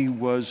how he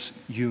was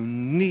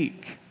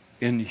unique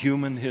in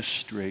human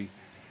history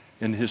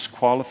in his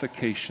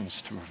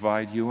qualifications to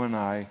provide you and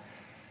I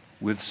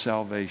with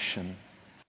salvation.